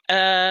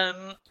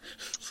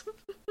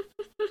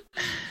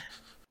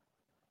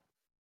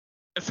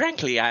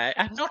 Frankly,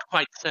 I'm not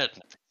quite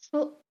certain.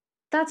 Well,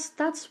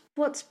 that's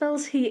what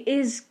spells he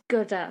is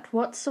good at.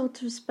 What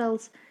sort of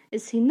spells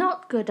is he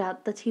not good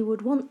at that he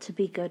would want to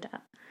be good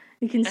at?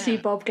 You can see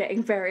Bob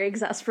getting very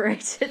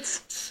exasperated.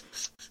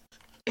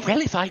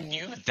 Well, if I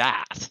knew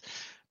that,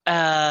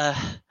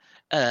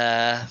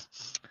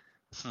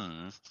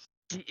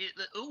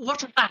 what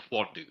does that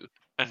one do?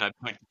 And I'm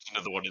pointing to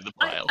another one in the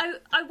pile.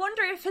 I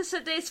wonder if it's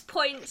at this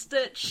point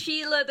that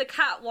Sheila the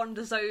cat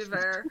wanders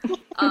over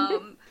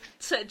to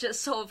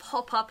just sort of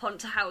hop up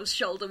onto Hal's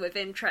shoulder with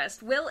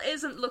interest. Will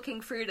isn't looking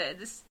through there,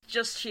 it's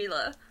just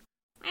Sheila.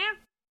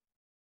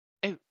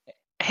 Oh,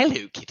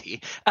 hello,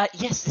 Kitty.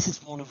 Yes, this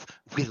is one of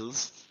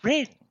Will's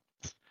friends.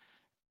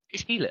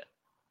 Sheila.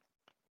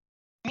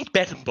 Meet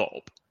Beth and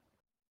Bob.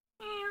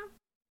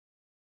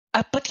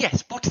 But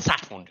yes, what does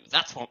that one do?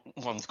 That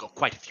one's got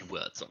quite a few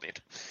words on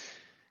it.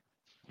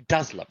 He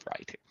does love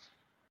writing.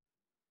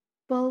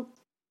 Well,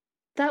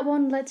 that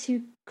one lets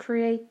you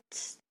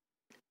create,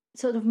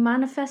 sort of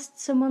manifest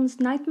someone's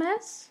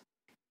nightmares.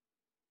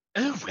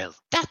 Oh, well,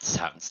 that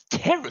sounds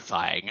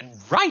terrifying and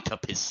right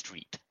up his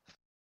street.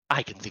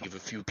 I can think of a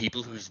few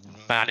people whose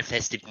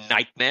manifested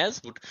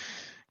nightmares would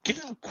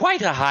give them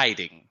quite a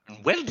hiding,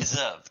 and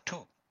well-deserved,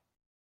 too.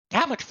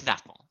 How much for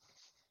that one?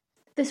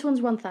 This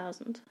one's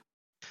 1,000.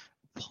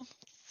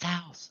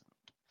 1,000?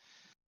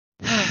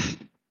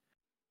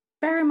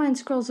 Bear in mind,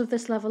 scrolls of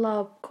this level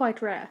are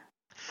quite rare.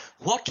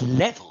 What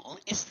level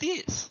is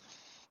this?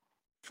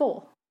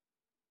 4.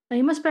 Now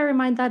you must bear in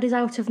mind that is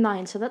out of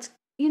 9, so that's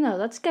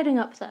getting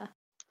up there.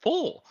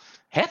 4?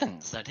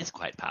 Heavens, that is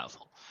quite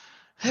powerful.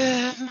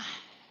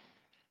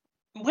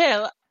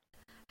 Well...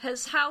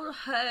 Has Hal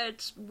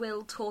heard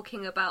Will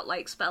talking about,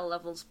 like, spell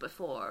levels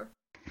before?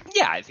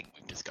 Yeah, I think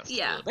we've discussed it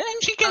a little bit.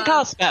 And she can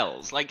cast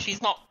spells. Like,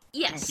 she's not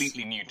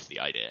completely new to the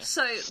idea.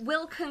 So,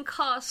 Will can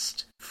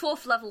cast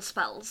 4th level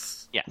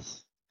spells.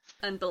 Yes.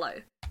 And below.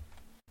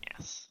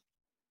 Yes.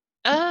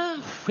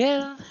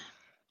 Well...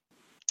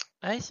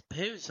 I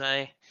suppose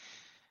I...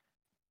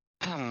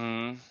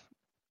 Tell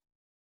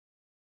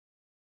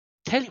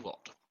you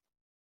what.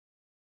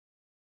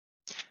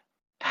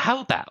 How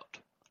about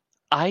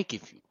I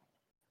give you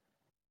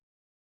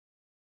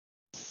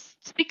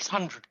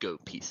 600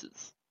 gold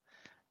pieces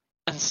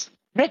and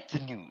spread the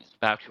news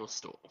about your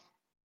store.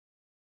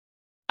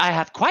 I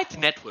have quite a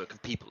network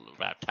of people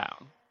around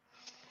town.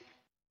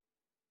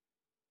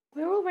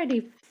 We're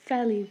already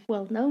fairly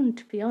well known,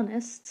 to be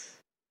honest.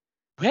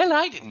 Well,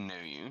 I didn't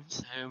know you,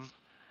 so...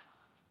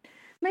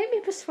 Make me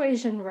a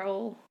persuasion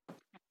roll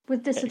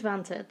with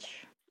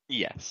disadvantage.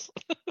 Yes,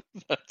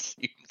 that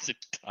seems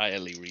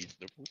entirely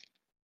reasonable.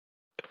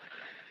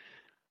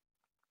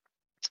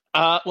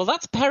 Well,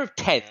 that's a pair of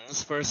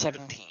 10s for a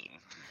 17.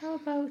 How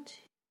about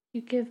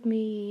you give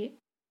me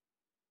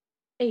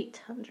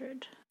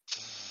 800?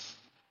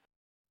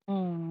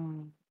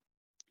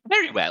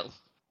 Very well.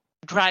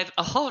 Drive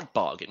a hard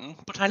bargain,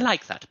 but I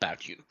like that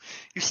about you.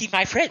 You see,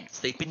 my friends,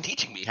 they've been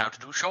teaching me how to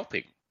do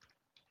shopping.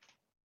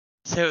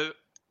 So,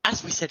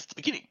 as we said at the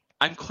beginning,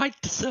 I'm quite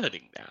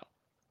discerning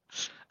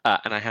now.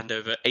 And I hand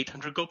over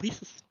 800 gold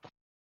pieces.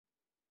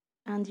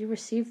 And you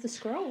receive the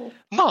scroll.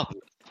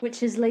 Marvelous.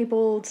 Which is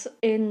labelled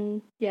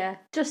in,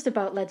 just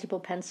about legible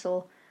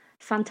pencil,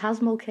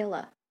 Phantasmal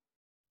Killer.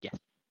 Yes.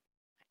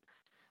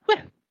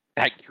 Well,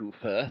 thank you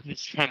for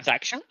this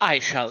transaction. I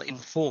shall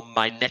inform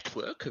my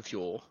network of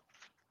your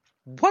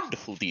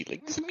wonderful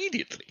dealings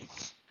immediately.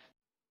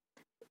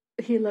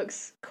 He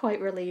looks quite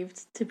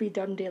relieved to be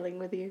done dealing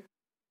with you.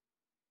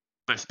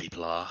 Most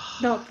people are.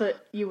 Not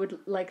that you would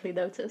likely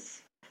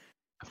notice.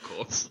 Of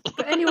course.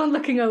 But anyone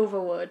looking over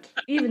would.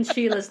 Even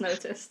Sheila's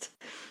noticed.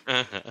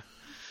 Uh-huh.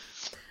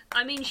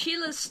 I mean,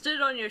 Sheila's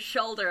stood on your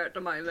shoulder at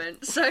the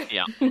moment, so...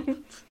 Yeah.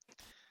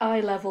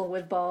 Eye level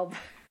with Bob.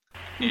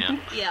 Yeah.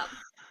 Yeah.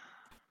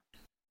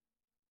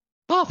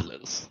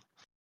 Marvelous.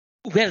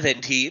 Well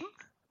then, team.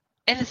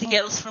 Anything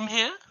else from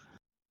here?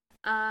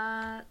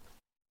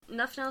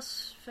 Nothing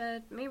else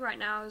for me right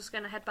now. I was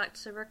gonna head back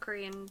to the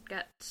Rookery and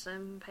get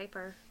some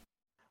paper.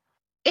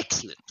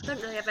 Excellent.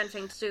 Don't really have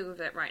anything to do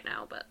with it right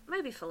now, but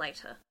maybe for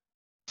later.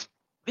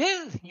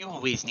 Well, you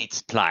always need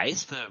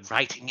supplies for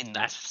writing in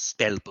that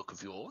spell book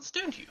of yours,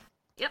 don't you?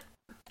 Yep.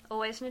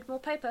 Always need more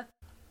paper.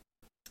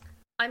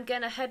 I'm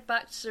gonna head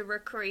back to the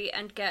Rookery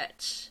and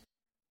get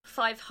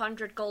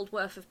 500 gold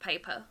worth of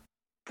paper.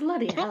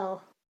 Bloody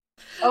hell.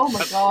 Oh my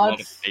That's a god.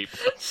 lot of paper.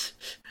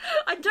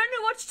 I don't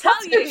know what to tell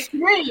That's you.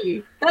 a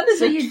tree. That is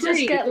So a you tree.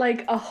 just get,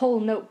 like, a whole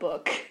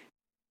notebook.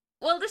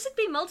 Well, this would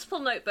be multiple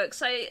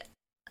notebooks,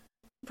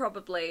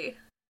 probably.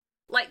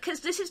 Like, because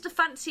this is the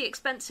fancy,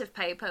 expensive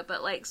paper,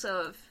 but, like,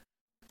 sort of...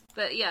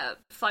 But, yeah,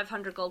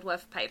 500 gold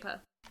worth of paper.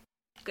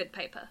 Good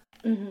paper.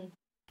 Mm-hmm.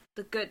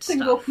 The good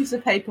Single stuff. piece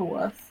of paper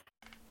worth.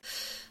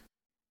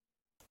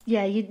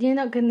 Yeah, you're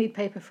not going to need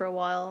paper for a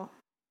while.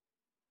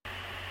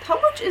 How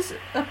much is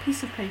a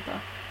piece of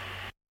paper?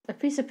 A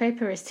piece of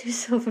paper is 2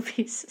 silver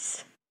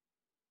pieces.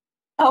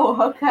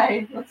 Oh,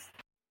 okay.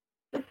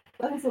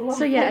 That's a lot.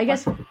 So of yeah, I paper.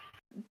 guess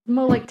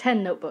more like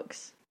 10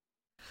 notebooks.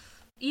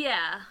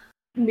 Yeah.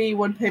 Me,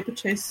 when Paper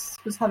Chase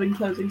was having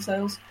closing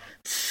sales.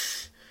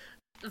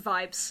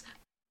 Vibes.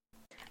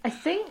 I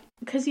think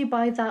because you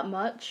buy that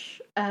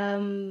much,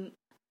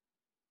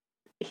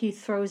 he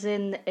throws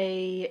in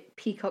a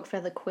peacock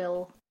feather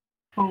quill.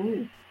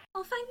 Oh.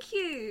 Oh, thank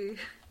you.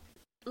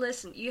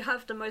 Listen, you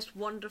have the most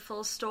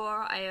wonderful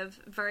store. I have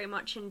very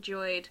much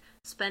enjoyed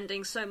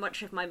spending so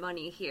much of my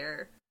money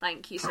here.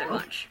 Thank you so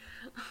much.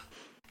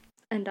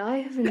 And I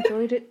have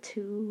enjoyed it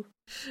too.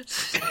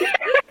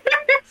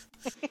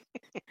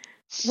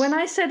 When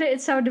I said it,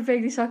 it sounded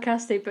vaguely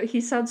sarcastic, but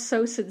he sounds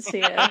so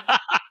sincere.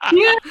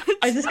 Yeah.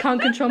 I just can't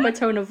control my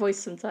tone of voice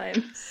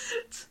sometimes.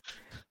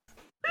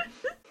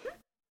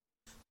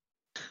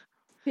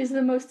 He's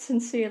the most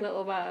sincere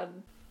little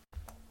man.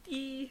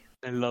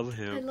 I love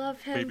him. I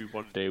love him. Maybe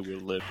one day we'll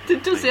live.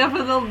 Does he have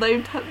a little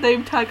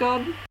name tag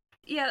on?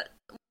 Yeah,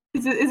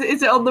 Is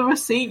it on the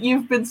receipt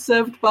you've been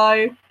served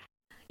by?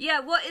 yeah,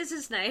 what is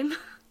his name?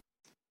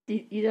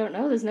 You don't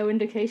know, there's no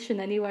indication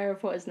anywhere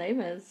of what his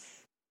name is.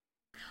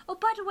 Oh,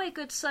 by the way,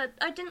 good sir,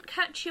 I didn't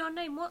catch your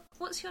name.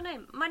 What's your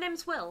name? My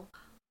name's Will.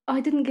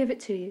 I didn't give it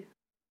to you.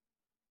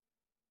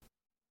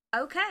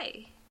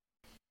 Okay.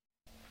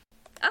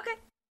 Okay.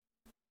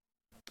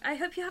 I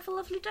hope you have a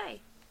lovely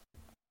day.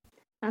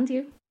 And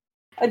you.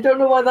 I don't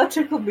know why that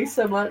tickled me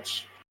so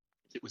much.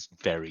 It was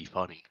very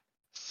funny.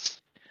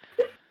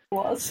 It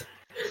was.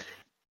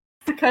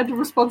 The kind of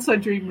response I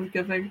dream of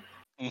giving.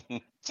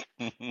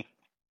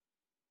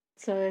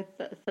 So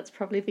that's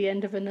probably the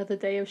end of another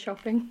day of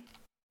shopping.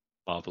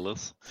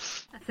 Marvelous.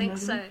 I think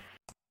so.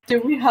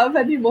 Do we have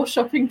any more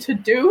shopping to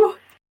do?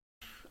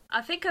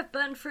 I think I've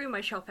burned through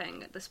my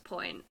shopping at this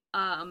point.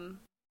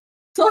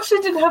 Sasha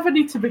didn't have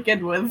any to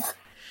begin with.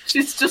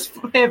 She's just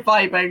here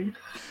vibing.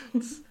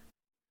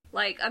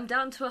 Like, I'm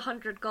down to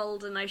 100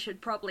 gold and I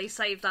should probably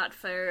save that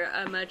for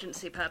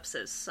emergency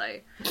purposes, so...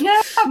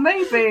 Yeah,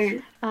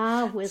 maybe.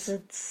 Ah,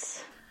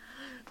 wizards.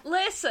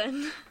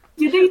 Listen!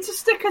 You need to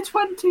stick a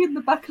 20 in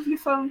the back of your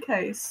phone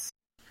case.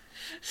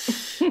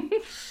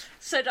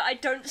 So that I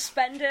don't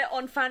spend it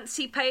on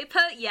fancy paper?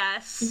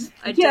 Yes,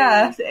 I do.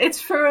 Yeah,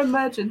 it's for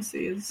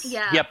emergencies.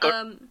 Yeah,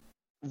 but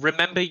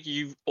remember,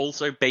 you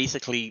also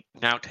basically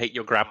now take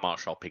your grandma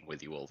shopping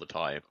with you all the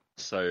time.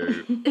 So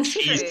It's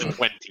she's true. the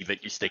 20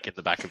 that you stick in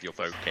the back of your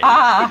phone case.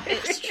 Ah!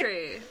 It's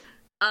true.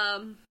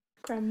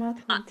 Grandma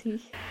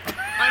 20.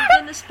 I'm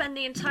gonna spend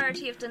the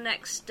entirety of the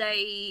next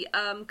day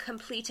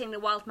completing the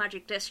Wild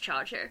Magic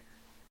Discharger,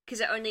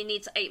 because it only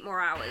needs 8 more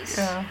hours.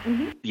 Yeah.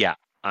 Yeah,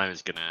 I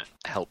was gonna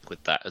help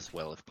with that as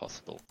well if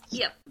possible.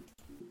 Yep.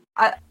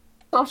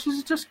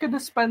 Sasha's just going to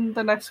spend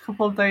the next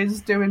couple of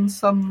days doing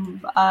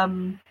some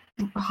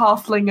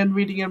halfling and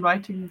reading and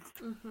writing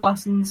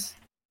lessons.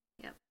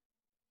 Yep.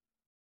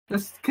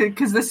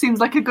 Because this seems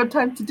like a good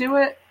time to do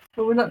it,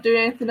 but we're not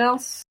doing anything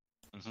else.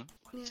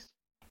 Yeah.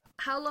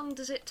 How long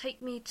does it take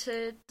me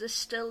to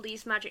distill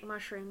these magic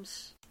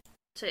mushrooms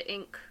to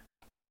ink?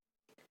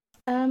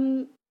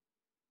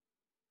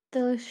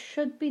 They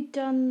should be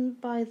done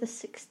by the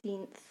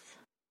 16th.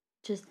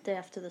 just the day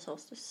after the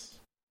solstice.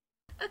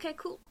 Okay,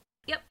 cool.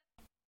 Yep.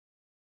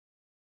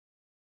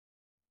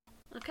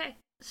 Okay,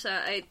 so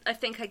I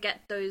think I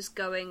get those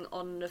going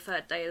on the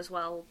third day as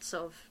well,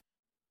 sort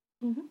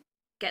of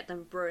get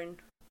them brewing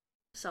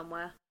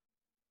somewhere.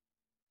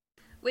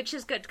 Which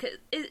is good, cause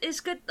it's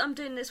good I'm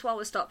doing this while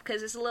we're stopped,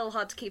 because it's a little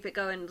hard to keep it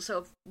going sort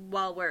of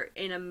while we're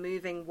in a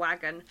moving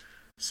wagon,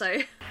 so...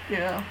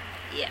 Yeah.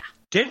 Yeah.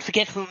 Don't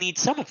forget we'll need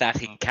some of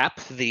that ink cap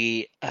for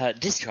the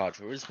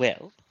discharger as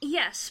well.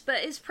 Yes,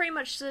 but it's pretty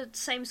much the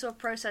same sort of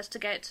process to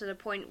get to the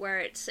point where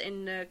it's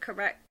in the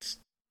correct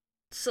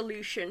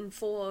solution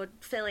for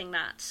filling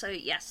that, so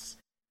yes.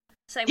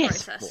 Same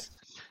process.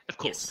 Of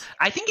course. Yes.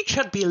 I think it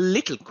should be a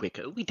little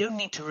quicker. We don't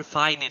need to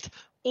refine it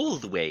all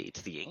the way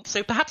to the ink,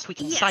 so perhaps we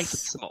can siphon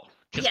some off.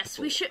 Yes,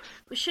 we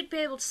should be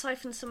able to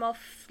siphon some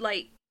off,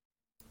 like,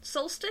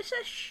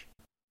 solstice-ish?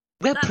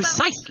 Well,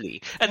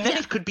 precisely. And then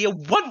it could be a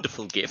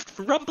wonderful gift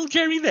for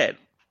Rumpeljerry then.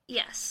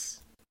 Yes.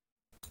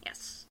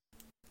 Yes.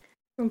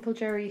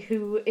 Rumpeljerry,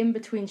 who, in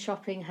between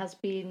shopping, has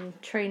been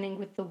training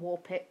with the war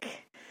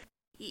pick.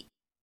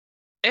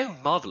 Oh,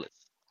 marvellous.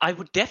 I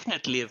would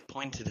definitely have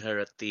pointed her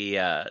at the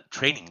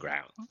training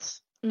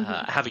grounds,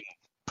 having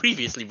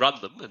previously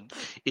run them, and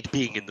it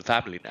being in the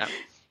family now.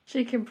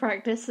 She can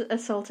practice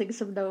assaulting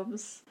some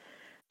gnomes.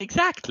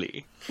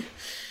 Exactly.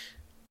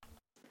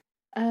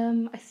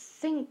 I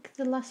think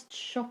the last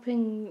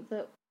shopping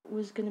that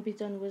was going to be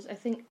done was, I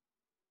think,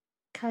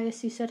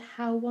 Caius, you said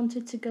Hal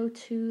wanted to go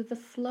to the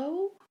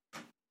Flow?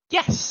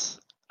 Yes.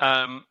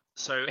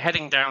 So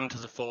heading down to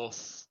the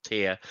 4th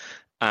tier,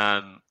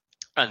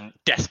 and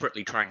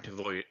desperately trying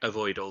to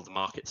avoid all the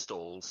market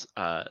stalls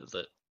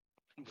that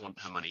want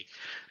her money,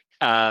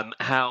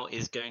 Hal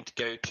is going to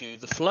go to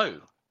the Flow,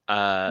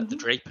 the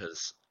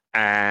Drapers,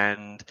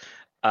 and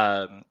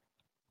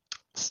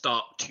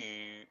start to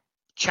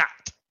chat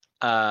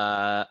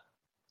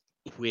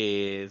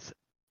with,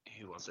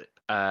 who was it?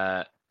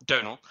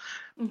 Donal.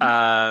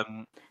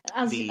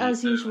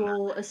 As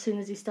usual, as soon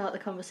as you start the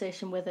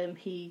conversation with him,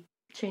 he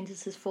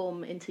changes his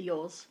form into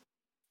yours.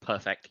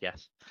 Perfect,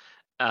 yes.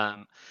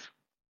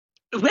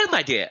 Well,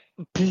 my dear,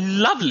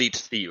 lovely to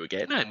see you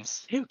again. I'm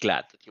so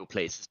glad that your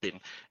place has been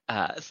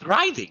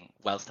thriving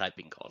whilst I've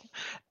been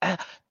gone.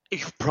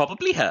 You've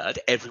probably heard,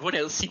 everyone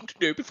else seemed to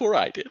know before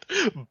I did,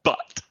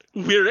 but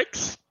we're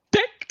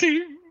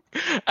expecting.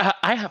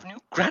 I have a new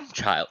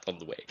grandchild on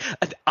the way,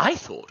 and I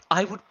thought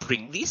I would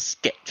bring these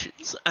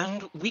sketches,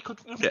 and we could,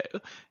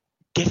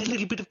 get a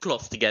little bit of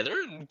cloth together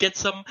and get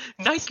some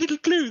nice little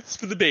clothes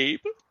for the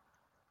babe.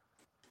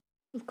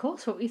 Of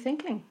course, what were you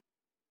thinking?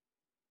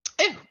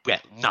 Oh, well,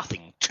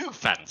 nothing too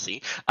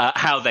fancy.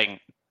 Hal then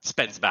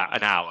spends about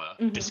an hour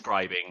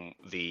describing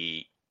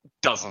the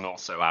dozen or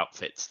so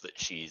outfits that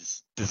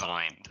she's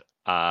designed,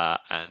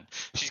 and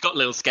she's got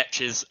little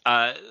sketches.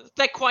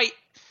 They're quite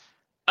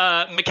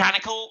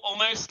mechanical,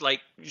 almost.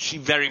 Like, she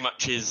very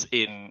much is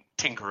in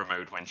tinkerer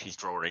mode when she's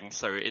drawing,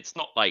 so it's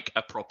not like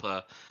a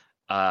proper...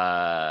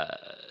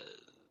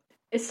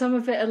 Is some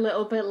of it a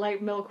little bit like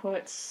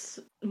Milkwort's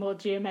more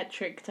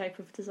geometric type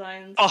of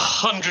designs?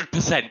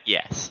 100%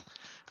 yes.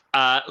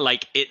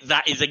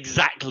 That is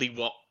exactly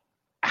what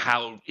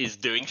Hal is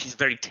doing. She's a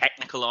very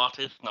technical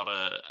artist, not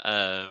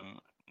a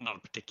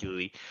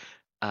particularly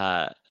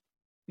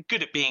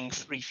good at being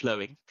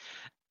free-flowing.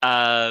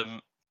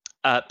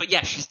 But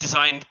yeah, she's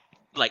designed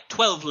like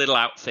 12 little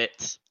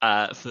outfits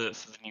for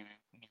the new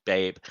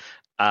babe,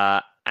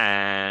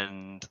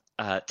 and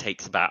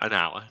takes about an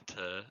hour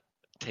to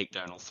take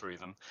Donal through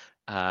them,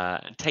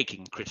 and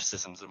taking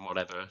criticisms and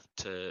whatever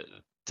to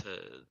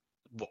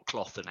what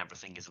cloth and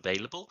everything is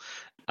available.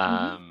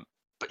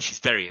 But she's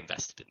very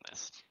invested in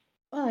this.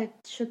 Well, I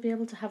should be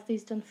able to have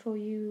these done for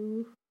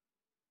you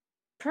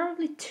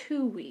probably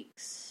 2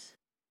 weeks.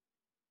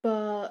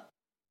 But...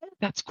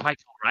 That's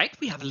quite all right.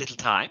 We have a little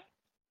time.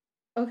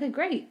 Okay,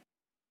 great.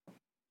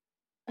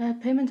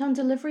 Payment on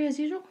delivery as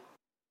usual?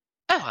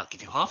 Oh, I'll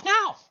give you half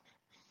now.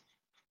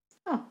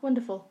 Oh,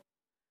 wonderful.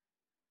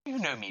 You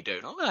know me,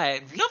 Donal.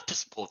 I love to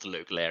support the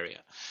local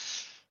area.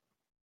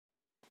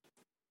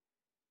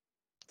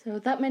 So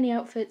that many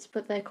outfits,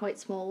 but they're quite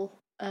small.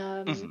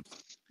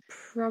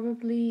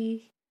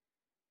 Probably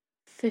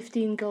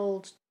 15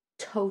 gold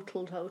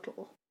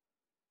total.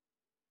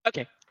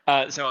 Okay.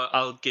 So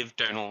I'll give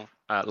Donal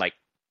 8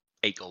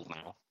 gold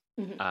now.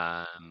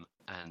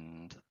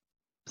 And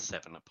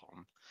 7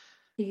 upon.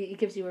 He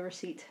gives you a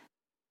receipt.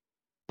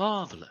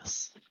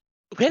 Marvellous.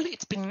 Well,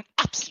 it's been an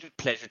absolute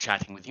pleasure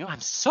chatting with you.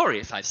 I'm sorry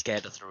if I've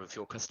scared a throw of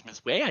your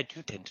customers away. I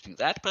do tend to do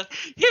that, but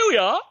here we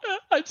are.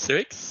 I'm so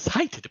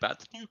excited about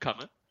the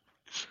newcomer.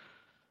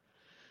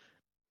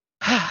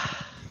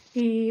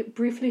 He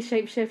briefly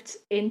shapeshifts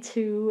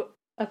into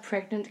a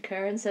pregnant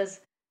cur and says,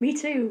 "Me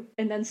too,"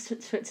 and then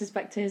switches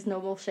back to his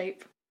normal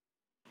shape.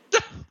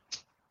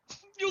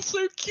 You're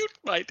so cute,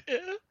 my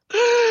dear.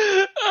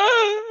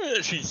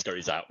 She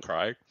scurries out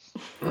crying.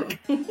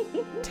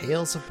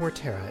 Tales of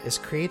Morterra is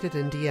created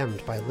and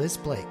DM'd by Liz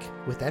Blake,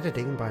 with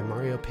editing by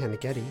Mario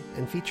Panaghetti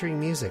and featuring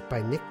music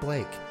by Nick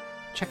Blake.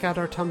 Check out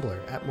our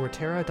Tumblr at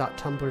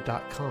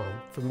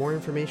morterra.tumblr.com for more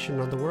information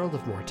on the world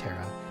of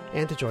Morterra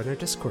and to join our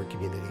Discord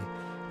community.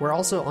 We're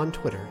also on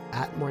Twitter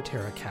at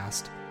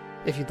MorterraCast.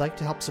 If you'd like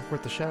to help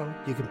support the show,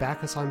 you can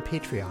back us on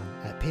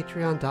Patreon at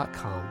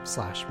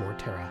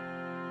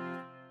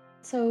patreon.com/Morterra.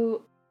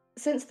 So,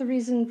 since the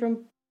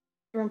reason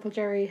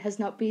Rumpeljerry has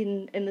not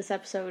been in this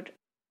episode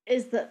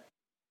is that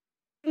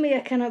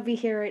Mia cannot be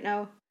here right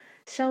now,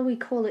 shall we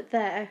call it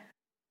there?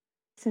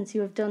 Since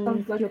you have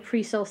done your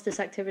pre-solstice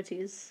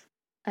activities,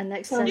 and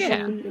next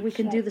session we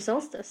can do the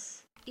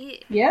solstice.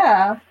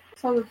 Yeah,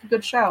 sounds like a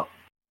good shout.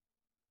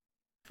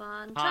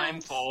 Fun Time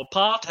times. for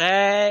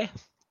party!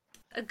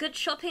 A good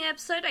shopping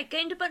episode. I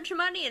gained a bunch of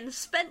money and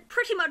spent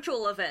pretty much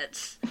all of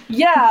it.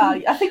 Yeah,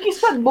 I think you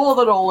spent more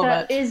than all of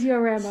That it. is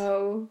your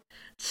MO,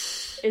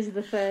 is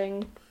the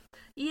thing.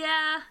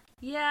 Yeah.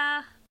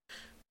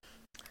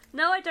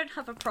 No, I don't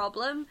have a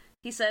problem,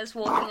 he says,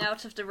 walking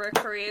out of the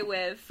rookery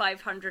with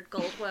 500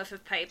 gold worth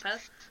of paper.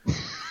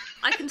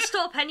 I can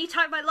stop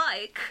anytime I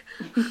like.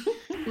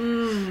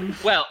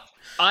 Well,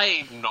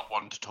 I'm not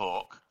one to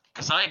talk,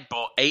 because I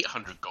bought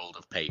 800 gold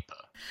of paper.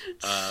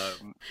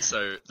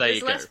 So there There's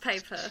you go. less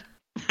paper.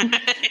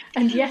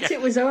 And yet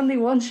it was only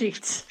one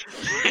sheet.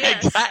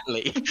 Yes.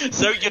 Exactly.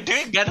 So you're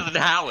doing better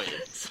than Howard.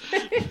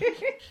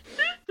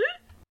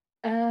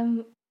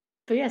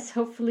 But yes,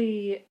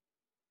 hopefully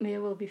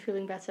Mia will be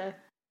feeling better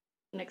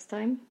next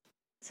time.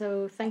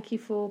 So thank you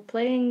for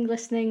playing,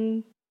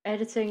 listening,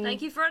 editing.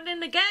 Thank you for running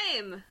the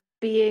game.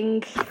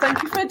 Being.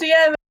 Thank you for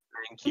DMing.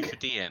 Thank you for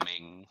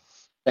DMing.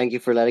 Thank you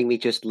for letting me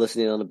just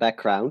listen in on the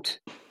background.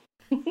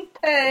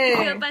 Hey,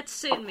 Feel better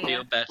soon, Mia.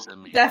 Feel better,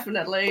 me.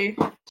 definitely.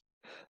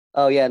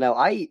 Oh yeah, no,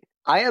 I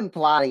am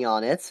planning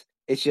on it.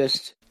 It's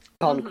just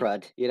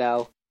concrete, you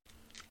know.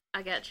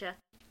 I getcha.